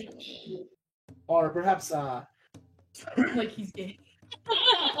 magic, or perhaps Like he's gay.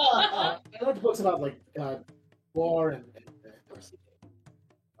 I read the books about war and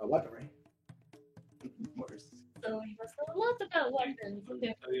weaponry. So, you must know a lot about weapons. So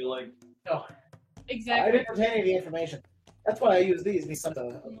you like, No, I Exactly. didn't retain any of the information. That's why I use these. These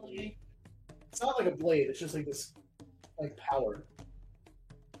something. Like, It's not like a blade. It's just like this, power.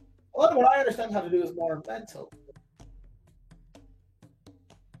 A lot of what I understand how to do is more mental.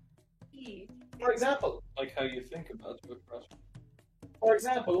 For example, how you think about your crossbow. For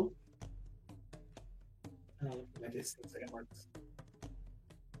example, I just think it works.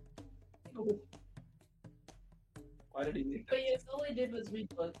 Why did he need but that? yes, all I did was read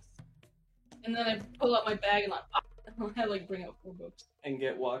books, and then I pull out my bag and I bring out 4 books. And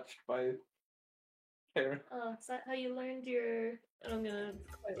get watched by Karen. Oh, is that how you learned your... I'm gonna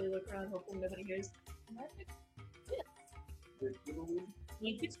quietly look around, hoping nobody hears.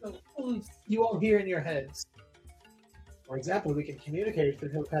 Like it's so close. You all hear in your heads. For example, we can communicate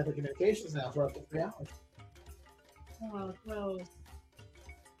through telepathic communications now for up to 3 hours. Oh, gross.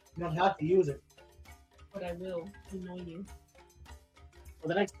 You don't have to use it. But I will annoy you. For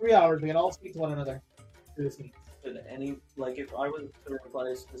the next 3 hours, we can all speak to one another through this means. Would any, like, if I was to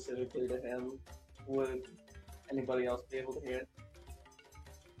reply specifically to him, would anybody else be able to hear it?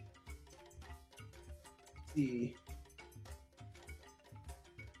 See,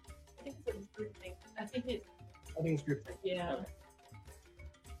 I think it's a group thing. I think it's group thing. yeah. Okay.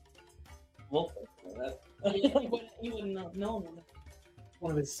 Well, that. You wouldn't know. No.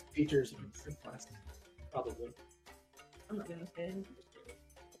 One of his features in his class. Probably. I'm not gonna say it.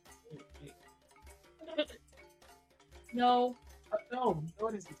 No. No,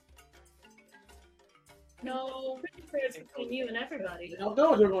 it isn't. No. Pretty clear it's between you and everybody. I don't know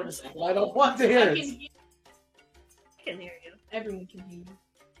what they're going to say. Well, I don't want to hear I it. can hear. I can hear you. Everyone can hear you.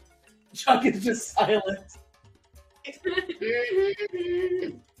 Chuck is just silent.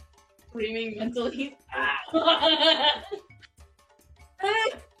 Screaming mentally.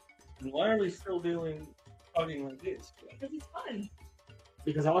 And why are we still talking like this? Because it's fun.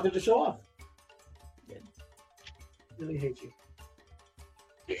 Because I wanted to show off. Really hate you.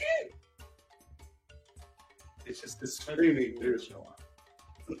 It's just the screaming through show off.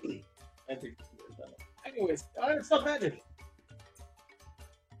 I think we're done. Anyways, it's not magic.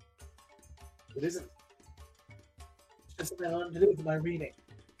 It isn't. It's just something I wanted to do with my reading.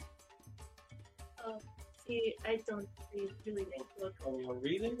 See, I don't really think look. Are we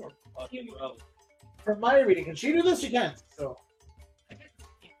reading or talking about? From my reading, can she do this? She can. So,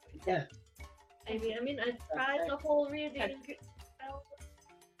 you can. I mean, I tried the whole reading. Didn't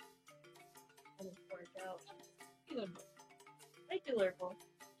work out. I do learn more.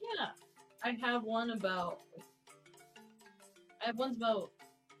 Yeah. I have one about. I have ones about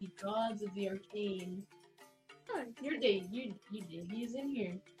the gods of the arcane. Oh, Your day, you did. He's in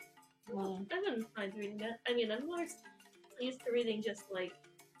here. I wouldn't mind reading that. I mean, I'm more used to reading just like,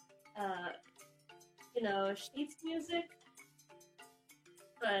 sheets music.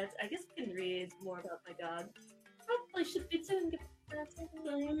 But I guess I can read more about my god. Probably should be soon.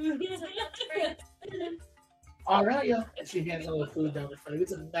 Alright, yeah. And she hands all the food down in front of you.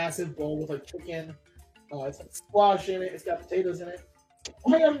 It's a massive bowl with like chicken. It's got squash in it. It's got potatoes in it.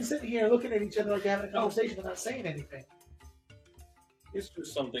 Why are we sitting here looking at each other like having a conversation and not saying anything? It's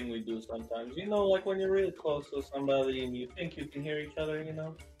just something we do sometimes. You know, like when you're really close to somebody and you think you can hear each other, you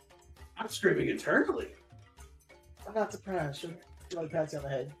know? I'm screaming eternally. I'm not surprised. She like pats you on the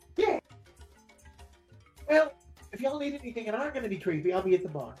head. Yeah. Well, if y'all need anything and aren't going to be creepy, I'll be at the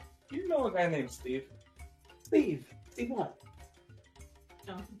bar. You know a guy named Steve? Steve. Steve what?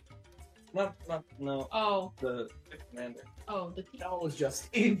 No. No. Oh. The commander. Oh, the No, it was just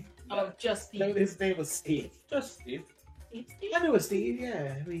Steve. Oh, just No, the. his name was Steve. Just Steve. I knew it was Steve,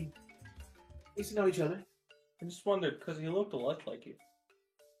 yeah. We used to know each other. I just wondered, because he looked a lot like you.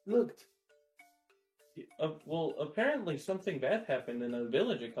 Looked. Well, apparently something bad happened in a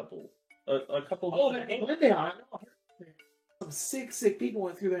village a couple Oh, Glendale, I know. Some sick people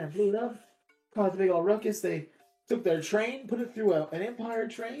went through there and blew it up. Caused a big old ruckus. They took their train, put it through an Empire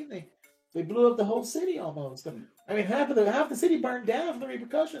train. They blew up the whole city almost. I mean, half the city burned down from the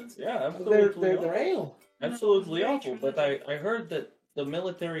repercussions. Yeah, of absolutely. their ale. Absolutely awful. But I heard that the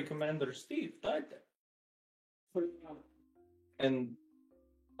military commander Steve died there. And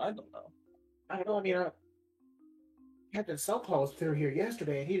I don't know. I don't know. I mean, Captain Selpaw was through here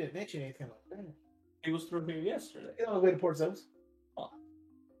yesterday, and he didn't mention anything like that. He was through here yesterday. He's on the way to Port Zeus. Huh.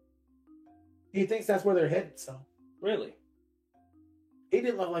 He thinks that's where they're headed, so. Really? He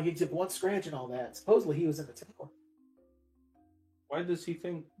didn't look like he took one scratch and all that. Supposedly he was in the tower. Why does he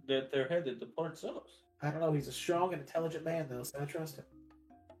think that they're headed to Port Zeus? I don't know. He's a strong and intelligent man, though, so I trust him.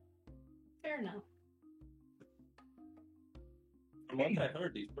 Fair enough. From what I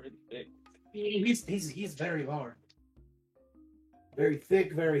heard, he's pretty big. He's very large. Very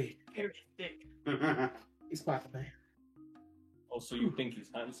thick, very thick. He's quite the man. Oh, so you think he's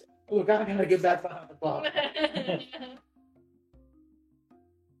handsome? Look, I gotta get back behind the bar.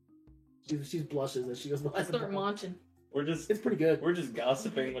 She blushes as she goes behind the Start bar. munching. It's pretty good. We're just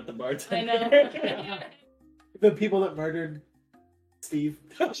gossiping with the bartender. I know. The people that murdered Steve.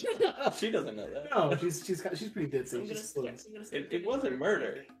 She doesn't know that. No, she's pretty ditzy. It wasn't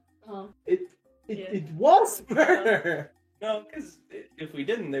murder. Oh. It was murder. No, because if we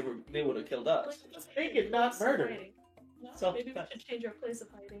didn't, they would have killed us. Let's make it not murder. So Maybe we should change our place of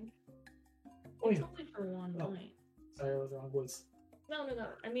hiding. Oh, It's yeah. only for one Oh. night. Sorry, I was the wrong voice. No.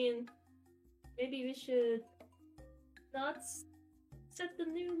 I mean, maybe we should not set the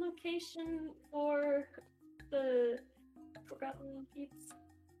new location for the Forgotten Keeps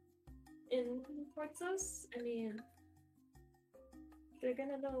in Portzos. I mean, they're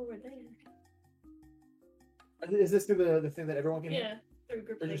gonna know we're there. Is this through the thing that everyone can hear? Yeah, through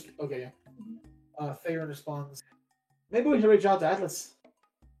group Or think. just, okay, yeah. Mhm. Theron responds, maybe we should reach out to Atlas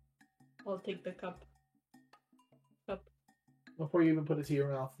I'll take the cup. before you even put it to your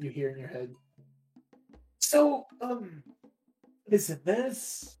mouth. You hear in your head. So, listen,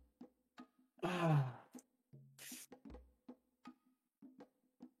 there's a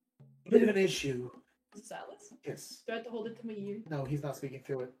bit of an issue. Is this Alice? Yes. Do I have to hold it to my ear? No, he's not speaking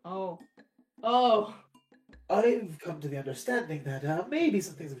through it. Oh. Oh. I've come to the understanding that maybe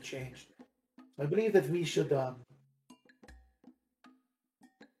some things have changed. I believe that we should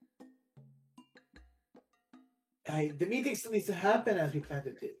the meeting still needs to happen as we planned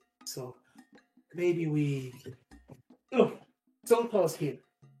it did. So maybe we so close here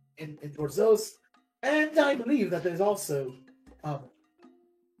in Borzos. And I believe that there's also a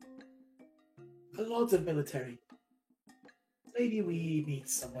lot of military. Maybe we meet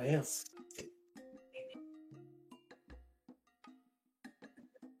somewhere else.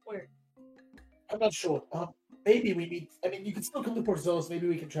 Where? I'm not sure. Maybe we meet. I mean, you can still come to Borzos. Maybe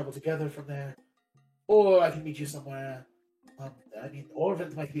we can travel together from there. Or I can meet you somewhere. I mean,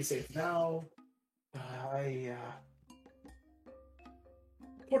 Orvent might be safe now.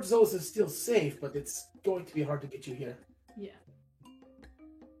 Port Zoos is still safe, but it's going to be hard to get you here. Yeah.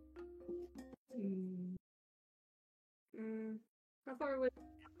 How far away?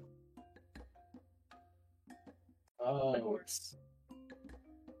 By horse.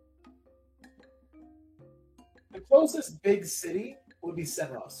 The closest big city would be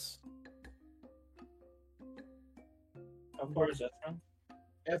Senros. How far is that from?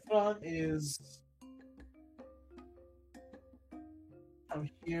 Ephron is from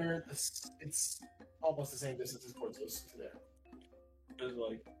here. It's almost the same distance as Port Zoos to there. Because,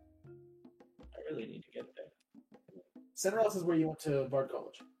 like, I really need to get there. Senros is where you went to Bard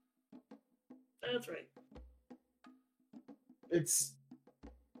College. That's right. It's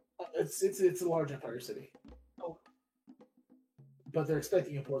a large empire city. Oh. But they're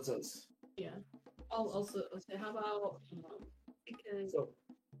expecting you in Port Zoos. Yeah. I'll also say, how about Because So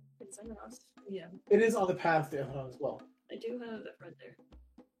it's in us. yeah. it is on the path to Ephron as well. I do have a friend there.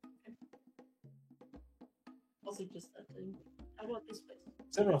 Also just that thing. How about this place?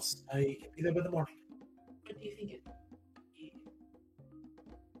 Senros, I can be there by the morning. What do you think it?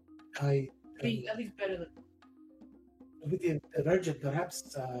 I At least better than. with the Virgin,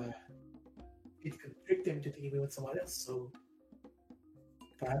 perhaps it could trick them to thinking we went somewhere else. So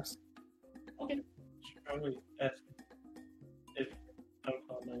perhaps. Okay. Should probably ask if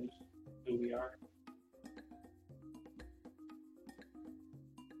Uncle knows who we are.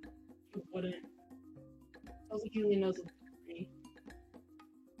 He wouldn't. Sounds like he only knows it's me.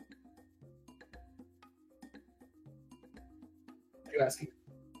 Are you asking?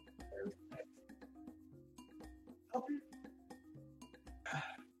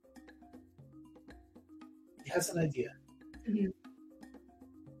 He has an idea. Mhm.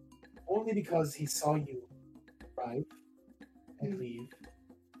 Only because he saw you arrive and leave,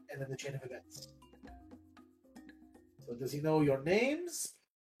 and then the chain of events. So does he know your names?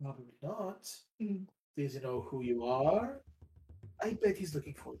 Probably not. Mhm. Does he know who you are? I bet he's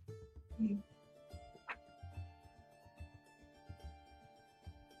looking for you. Mhm.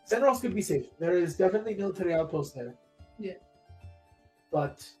 Senros could be safe. There is definitely military outposts there. Yeah.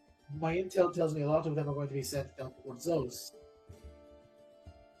 But my intel tells me a lot of them are going to be sent down towards those.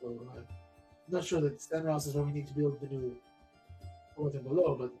 So I'm not sure that Senros is where we need to build the new North and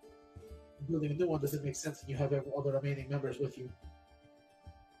below, but building a new one doesn't make sense when you have all the remaining members with you.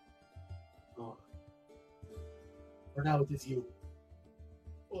 Oh. For now, it is you.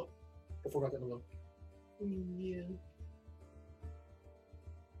 Well, The Forgotten Below. yeah.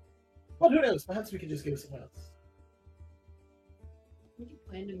 But who knows? Perhaps we can just go somewhere else. We can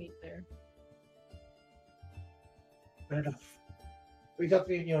plan to meet there. Fair enough. Reach out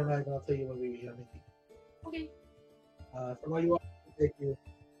to me when you arrive, and I'll tell you when we are meeting. Okay. From where you are, it'll take you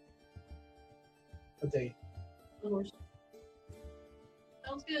a day. Of course.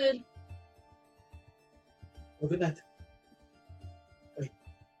 Sounds good. Well, good night.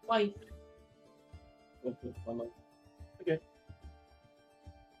 Bye. Okay.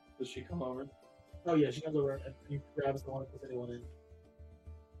 Does she come over? Oh yeah, she comes over and he grabs the one and puts anyone in.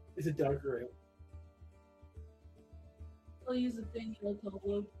 It's a darker ale. I'll use the thing and I'll tell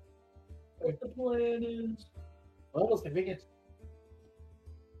them what the plan is. Well, that was convenient.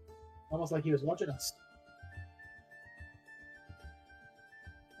 Almost like he was watching us.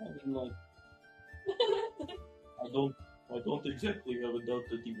 I mean, like, I don't I don't exactly have a doubt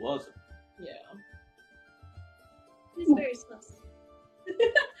that he wasn't. Yeah. He's very sus.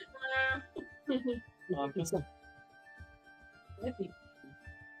 Just Maybe.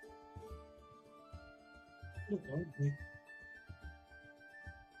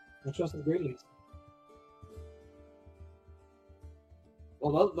 I trust him greatly.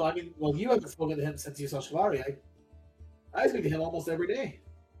 Well, I mean, you haven't spoken to him since you saw Shvari. I speak to him almost every day.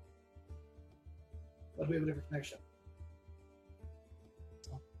 But we have a different connection.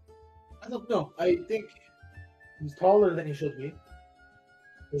 I don't know. I think he's taller than he should be.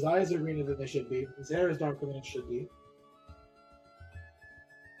 His eyes are greener than they should be. His hair is darker than it should be.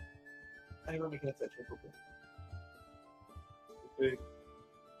 I think we're making a touch real quick. okay.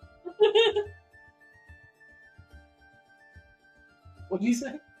 What did you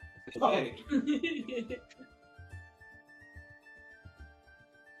say? Okay.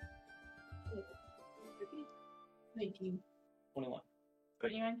 19. 21.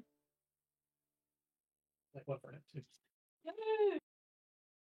 29. Like what for him too? Yay!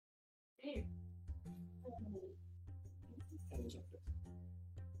 Hey.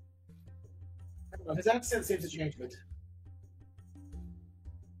 I don't know. His accent seems to change a bit.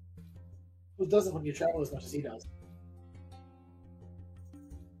 Who doesn't when you travel as much as he does?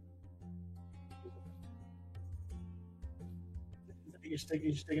 You should take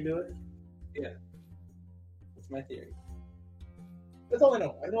and do it? That's my theory. That's all I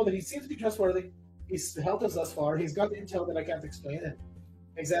know. I know that he seems to be trustworthy. He's helped us thus far. He's got intel that I can't explain, and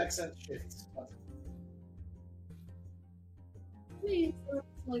his accent shifts. He's not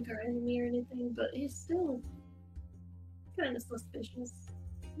like our enemy or anything, but he's still kind of suspicious.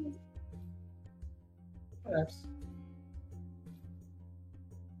 Perhaps.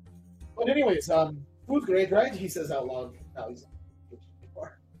 But anyways, food's great, right? He says out loud. Now he's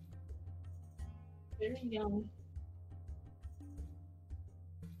Very young.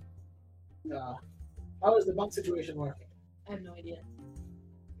 how is the bunk situation working? I have no idea.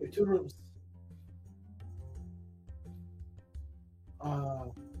 We have 2 rooms.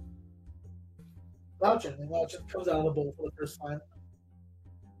 Lauchen comes out of the bowl for the first time.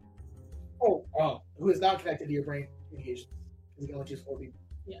 Who is now connected to your brain communications. Because you can only choose 4 people.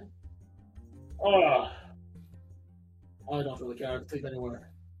 Yeah. I don't really care. I can sleep anywhere.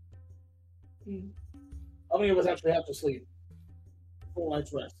 Hmm. How many of us actually have to sleep? 4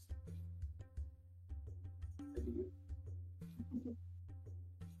 nights rest. Maybe you.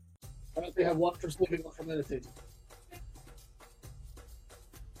 How about they have 1 for sleeping, 1 for meditating?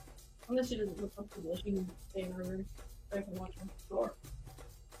 Unless she doesn't look comfortable, she can stay in her room. I can watch her. Sure.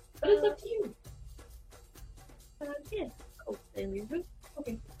 But it's up to you. Yeah. Oh, stay in your room.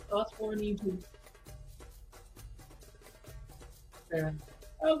 Okay. Thoughts for YouTube. Aaron,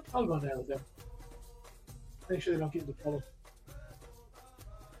 I'll go down with them. Make sure they don't get into trouble.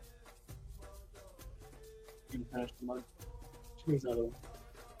 You can finish the mug. Squeeze out of them.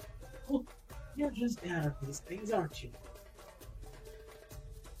 Well, you're just down at these things, aren't you?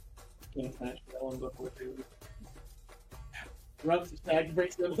 You can finish that one before they leave. Rubs his back and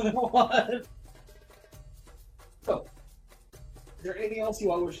breaks them with one. So, is there anything else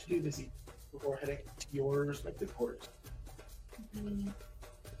you all wish to do this evening before heading to your respective quarters?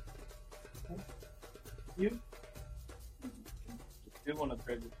 You? You want to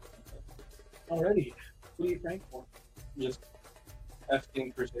trade with Already. What are you praying for? just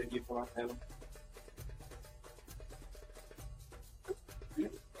asking for safety for my family.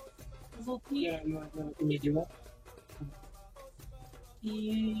 Yeah, you need you want?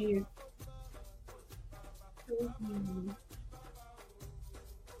 Yeah.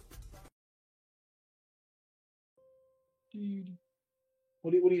 Dude.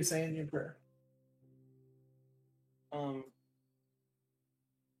 What are you saying in your prayer? I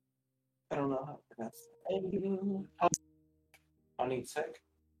don't know how to pronounce that. I need sick.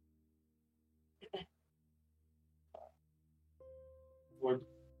 Lord,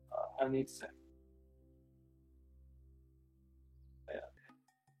 I need sick.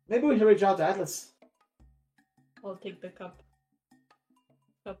 Maybe we should reach out to Atlas I'll take the cup.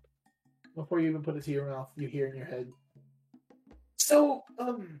 before you even put it to your mouth. You hear in your head. So,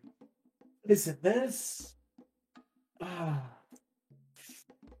 listen, there's a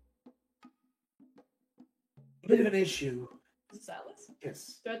bit of an issue. Is this Atlas?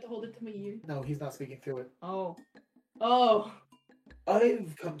 Yes. Do I have to hold it to my ear? No, he's not speaking through it. Oh. Oh.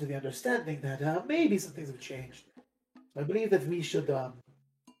 I've come to the understanding that maybe some things have changed. I believe that we should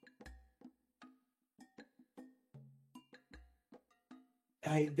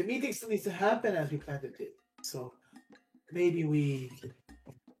the meeting still needs to happen as we planned it to. So maybe we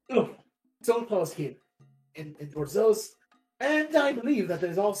so close here in towards those. And I believe that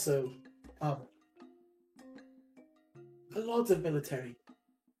there's also a lot of military.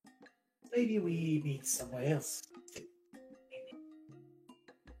 Maybe we meet somewhere else.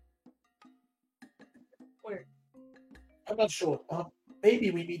 Where? I'm not sure. Maybe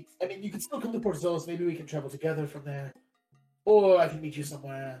we meet. I mean, you can still come to Port Zolos. Maybe we can travel together from there, or I can meet you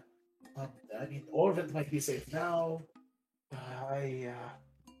somewhere. I mean, Orvent might be safe now.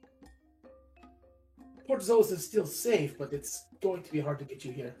 Port Zolos is still safe, but it's going to be hard to get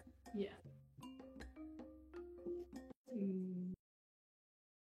you here. Yeah.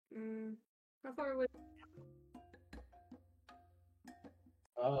 How far away?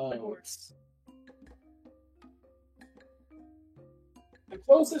 Horse. The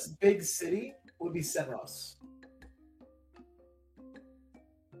closest big city would be Senros.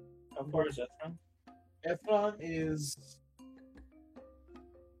 How far is that from? Ethron is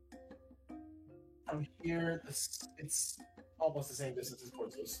from here. It's almost the same distance as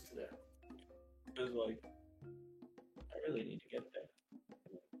Port Zolos to there. Because, like, I really need to get there.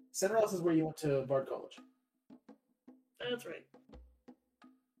 Senros is where you went to Bard College. That's right.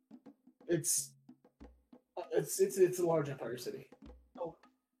 It's a large empire city. Oh.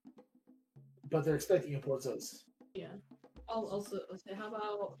 But they're expecting you in Port Zolos. Yeah. I'll also say, how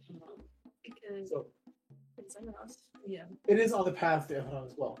about Because So it's in us. yeah. it is on the path to Ethron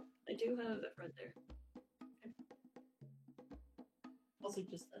as well. I do have a friend there. Also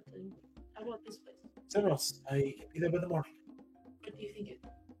just that thing. How about this place? Senros, I can be there by the morning. What do you think it?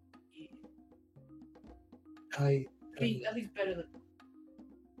 I I think better than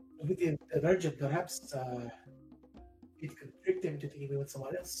with the Virgin, perhaps it could trick them to thinking we went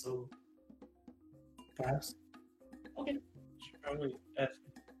somewhere else. So perhaps. okay. Should probably ask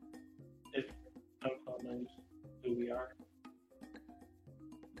if Uncle knows who we are.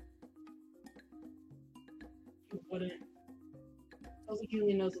 You wouldn't. Sounds like he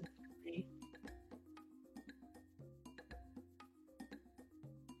only knows it's me.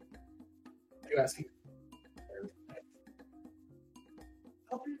 Are you asking?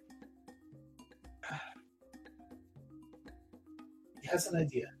 He has an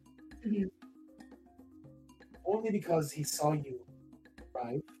idea. Mhm. Only because he saw you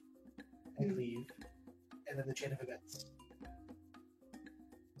arrive and leave, and then the chain of events.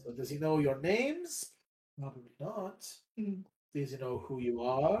 So does he know your names? Probably not. Mhm. Does he know who you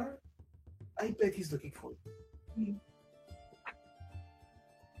are? I bet he's looking for you. Mhm.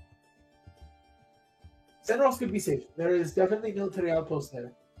 Senros could be safe. There is definitely military outposts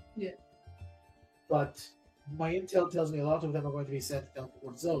there. Yeah. But my intel tells me a lot of them are going to be sent down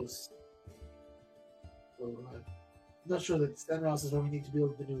towards those. So I'm not sure that Senros is where we need to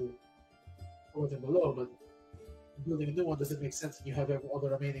build the new north and below, but building a new one doesn't make sense and you have all the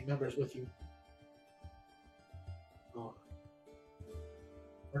remaining members with you. Oh.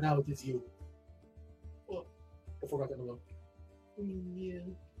 For now it is you. Well, I forgot to below. yeah.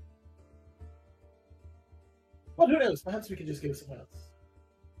 But who knows? Perhaps we can just go somewhere else.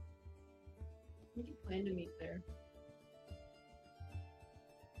 We can plan to meet there.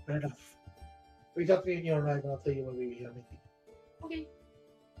 Fair enough. Reach out to me when you arrive and I'll tell you when we are meeting. Okay.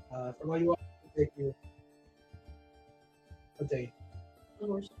 From where you are, it'll take you a day. Of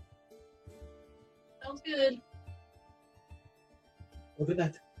course. Sounds good. Well, good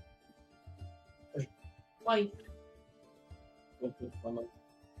night. Bye.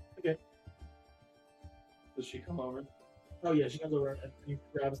 Okay. Does she come over? Oh yeah, she comes over and he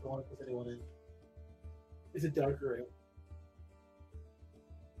grabs the one and puts anyone in. It's a darker ale.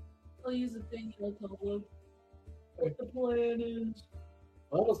 I'll use the thing to tell them what the plan is.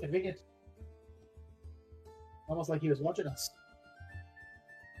 Well, that was convenient. Almost like he was watching us.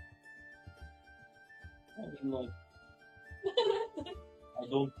 I mean, like, I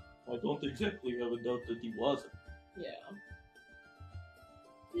don't exactly have a doubt that he wasn't. Yeah.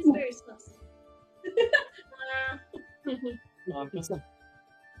 He's very sus.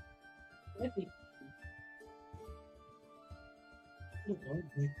 Might be.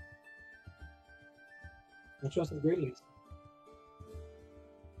 I trust him greatly.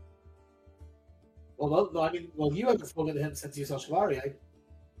 Well, no, I mean, well, you haven't spoken to him since you saw Shvari.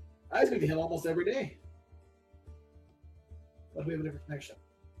 I speak to him almost every day. But we have a different connection.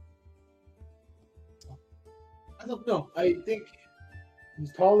 I don't know. I think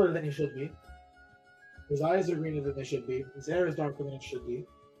he's taller than he should be. His eyes are greener than they should be. His hair is darker than it should be.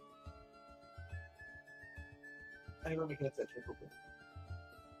 I never make an exception for him.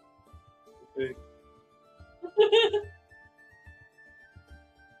 Okay.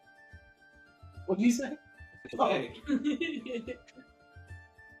 What did you say? Hey.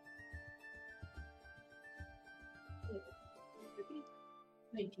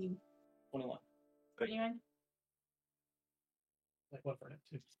 19. 21. 29. Like one for him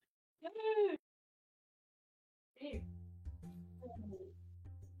too. Yay! Hey.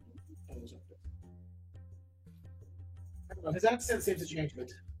 I don't know. His accent seems to change a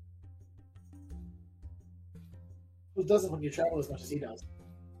bit. Who doesn't when you travel as much as he does?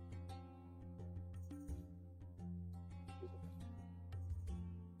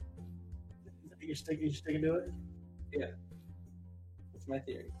 You should take and do it. That's my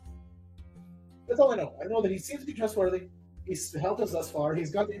theory. That's all I know. I know that he seems to be trustworthy. He's helped us thus far.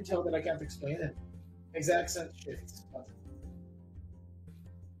 He's got the intel that I can't explain, and his accent shifts.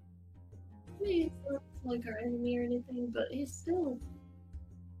 He's not like our enemy or anything, but he's still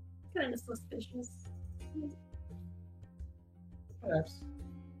kind of suspicious. Perhaps.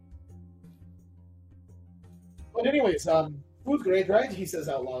 But anyways, food's great, right? He says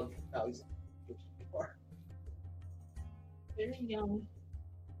out loud. Now he's Very young.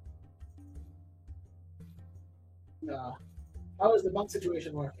 how is the bunk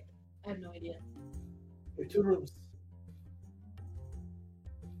situation working? I have no idea. We have 2 rooms.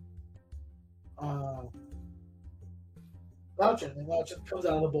 Lauchen, and Lauchen comes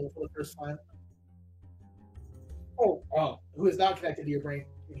out of the bowl for the first time. Who is not connected to your brain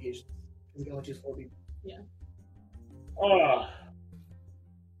communications? Because you can only choose 4 people. Yeah.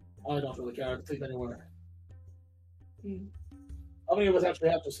 I don't really care. I can sleep anywhere. Hmm. How many of us actually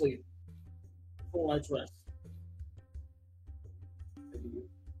have to sleep? 4 nights rest.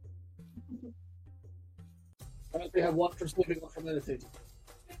 I actually have 1 for sleeping, 1 for meditating.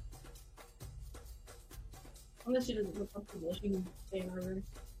 Unless she doesn't look comfortable, she can stay in her room.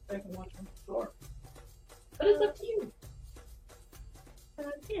 So I can watch her. Sure. But it's up to you.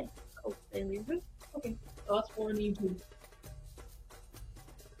 Yeah. Oh, they leave her. Okay. So that's 4 and you 2.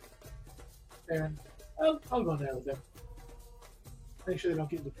 Aaron. I'll go there with them. Make sure they don't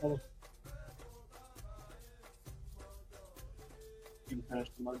get into trouble. You can finish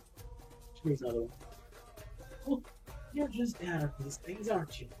the mug. She's out of it. Well, you're just down at these things,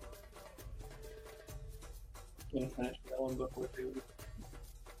 aren't you? Can you finish that one before we leave?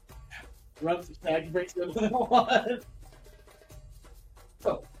 Runs the tag, breaks the other one.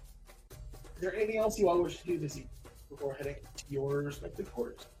 So, is there anything else you all wish to do this evening before heading to your respective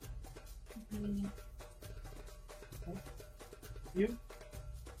quarters? Mm-hmm. You?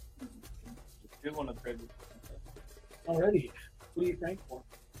 I do want to trade with Already. What are you praying for?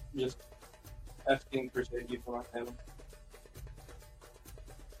 just asking for safety for my family.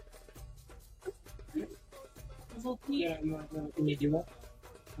 Yeah, you want to do that?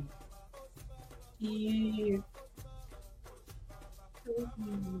 Yeah.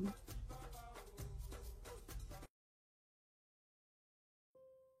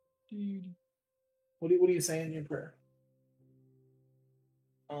 What are you saying in your prayer?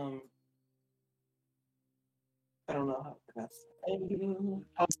 I don't know how to pronounce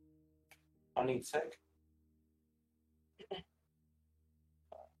that. I need sick.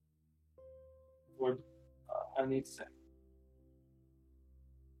 Lord, I need sick.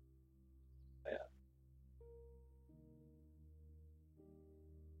 Yeah.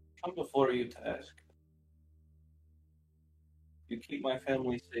 Come before you to ask. You keep my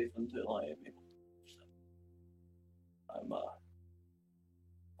family safe until I am able to.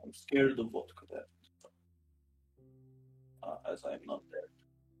 I'm scared of what could happen. As I'm not there to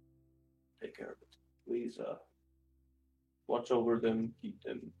take care of it. Please, watch over them, keep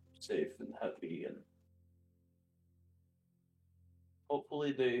them safe and happy, and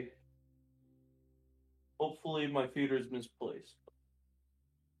hopefully my fear is misplaced.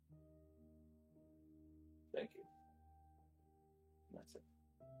 Thank you. That's it.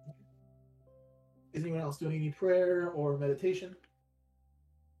 Is anyone else doing any prayer or meditation?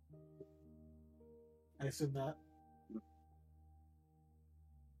 I assume not.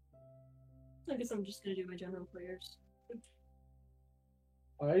 I guess I'm just gonna do my general prayers.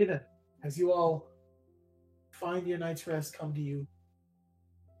 Alrighty then. As you all find your night's rest come to you,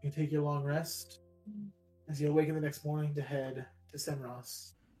 you take your long rest as you awaken the next morning to head to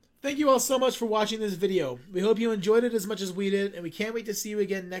Semros. Thank you all so much for watching this video. We hope you enjoyed it as much as we did, and we can't wait to see you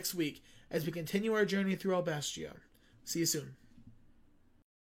again next week as we continue our journey through Albastria. See you soon.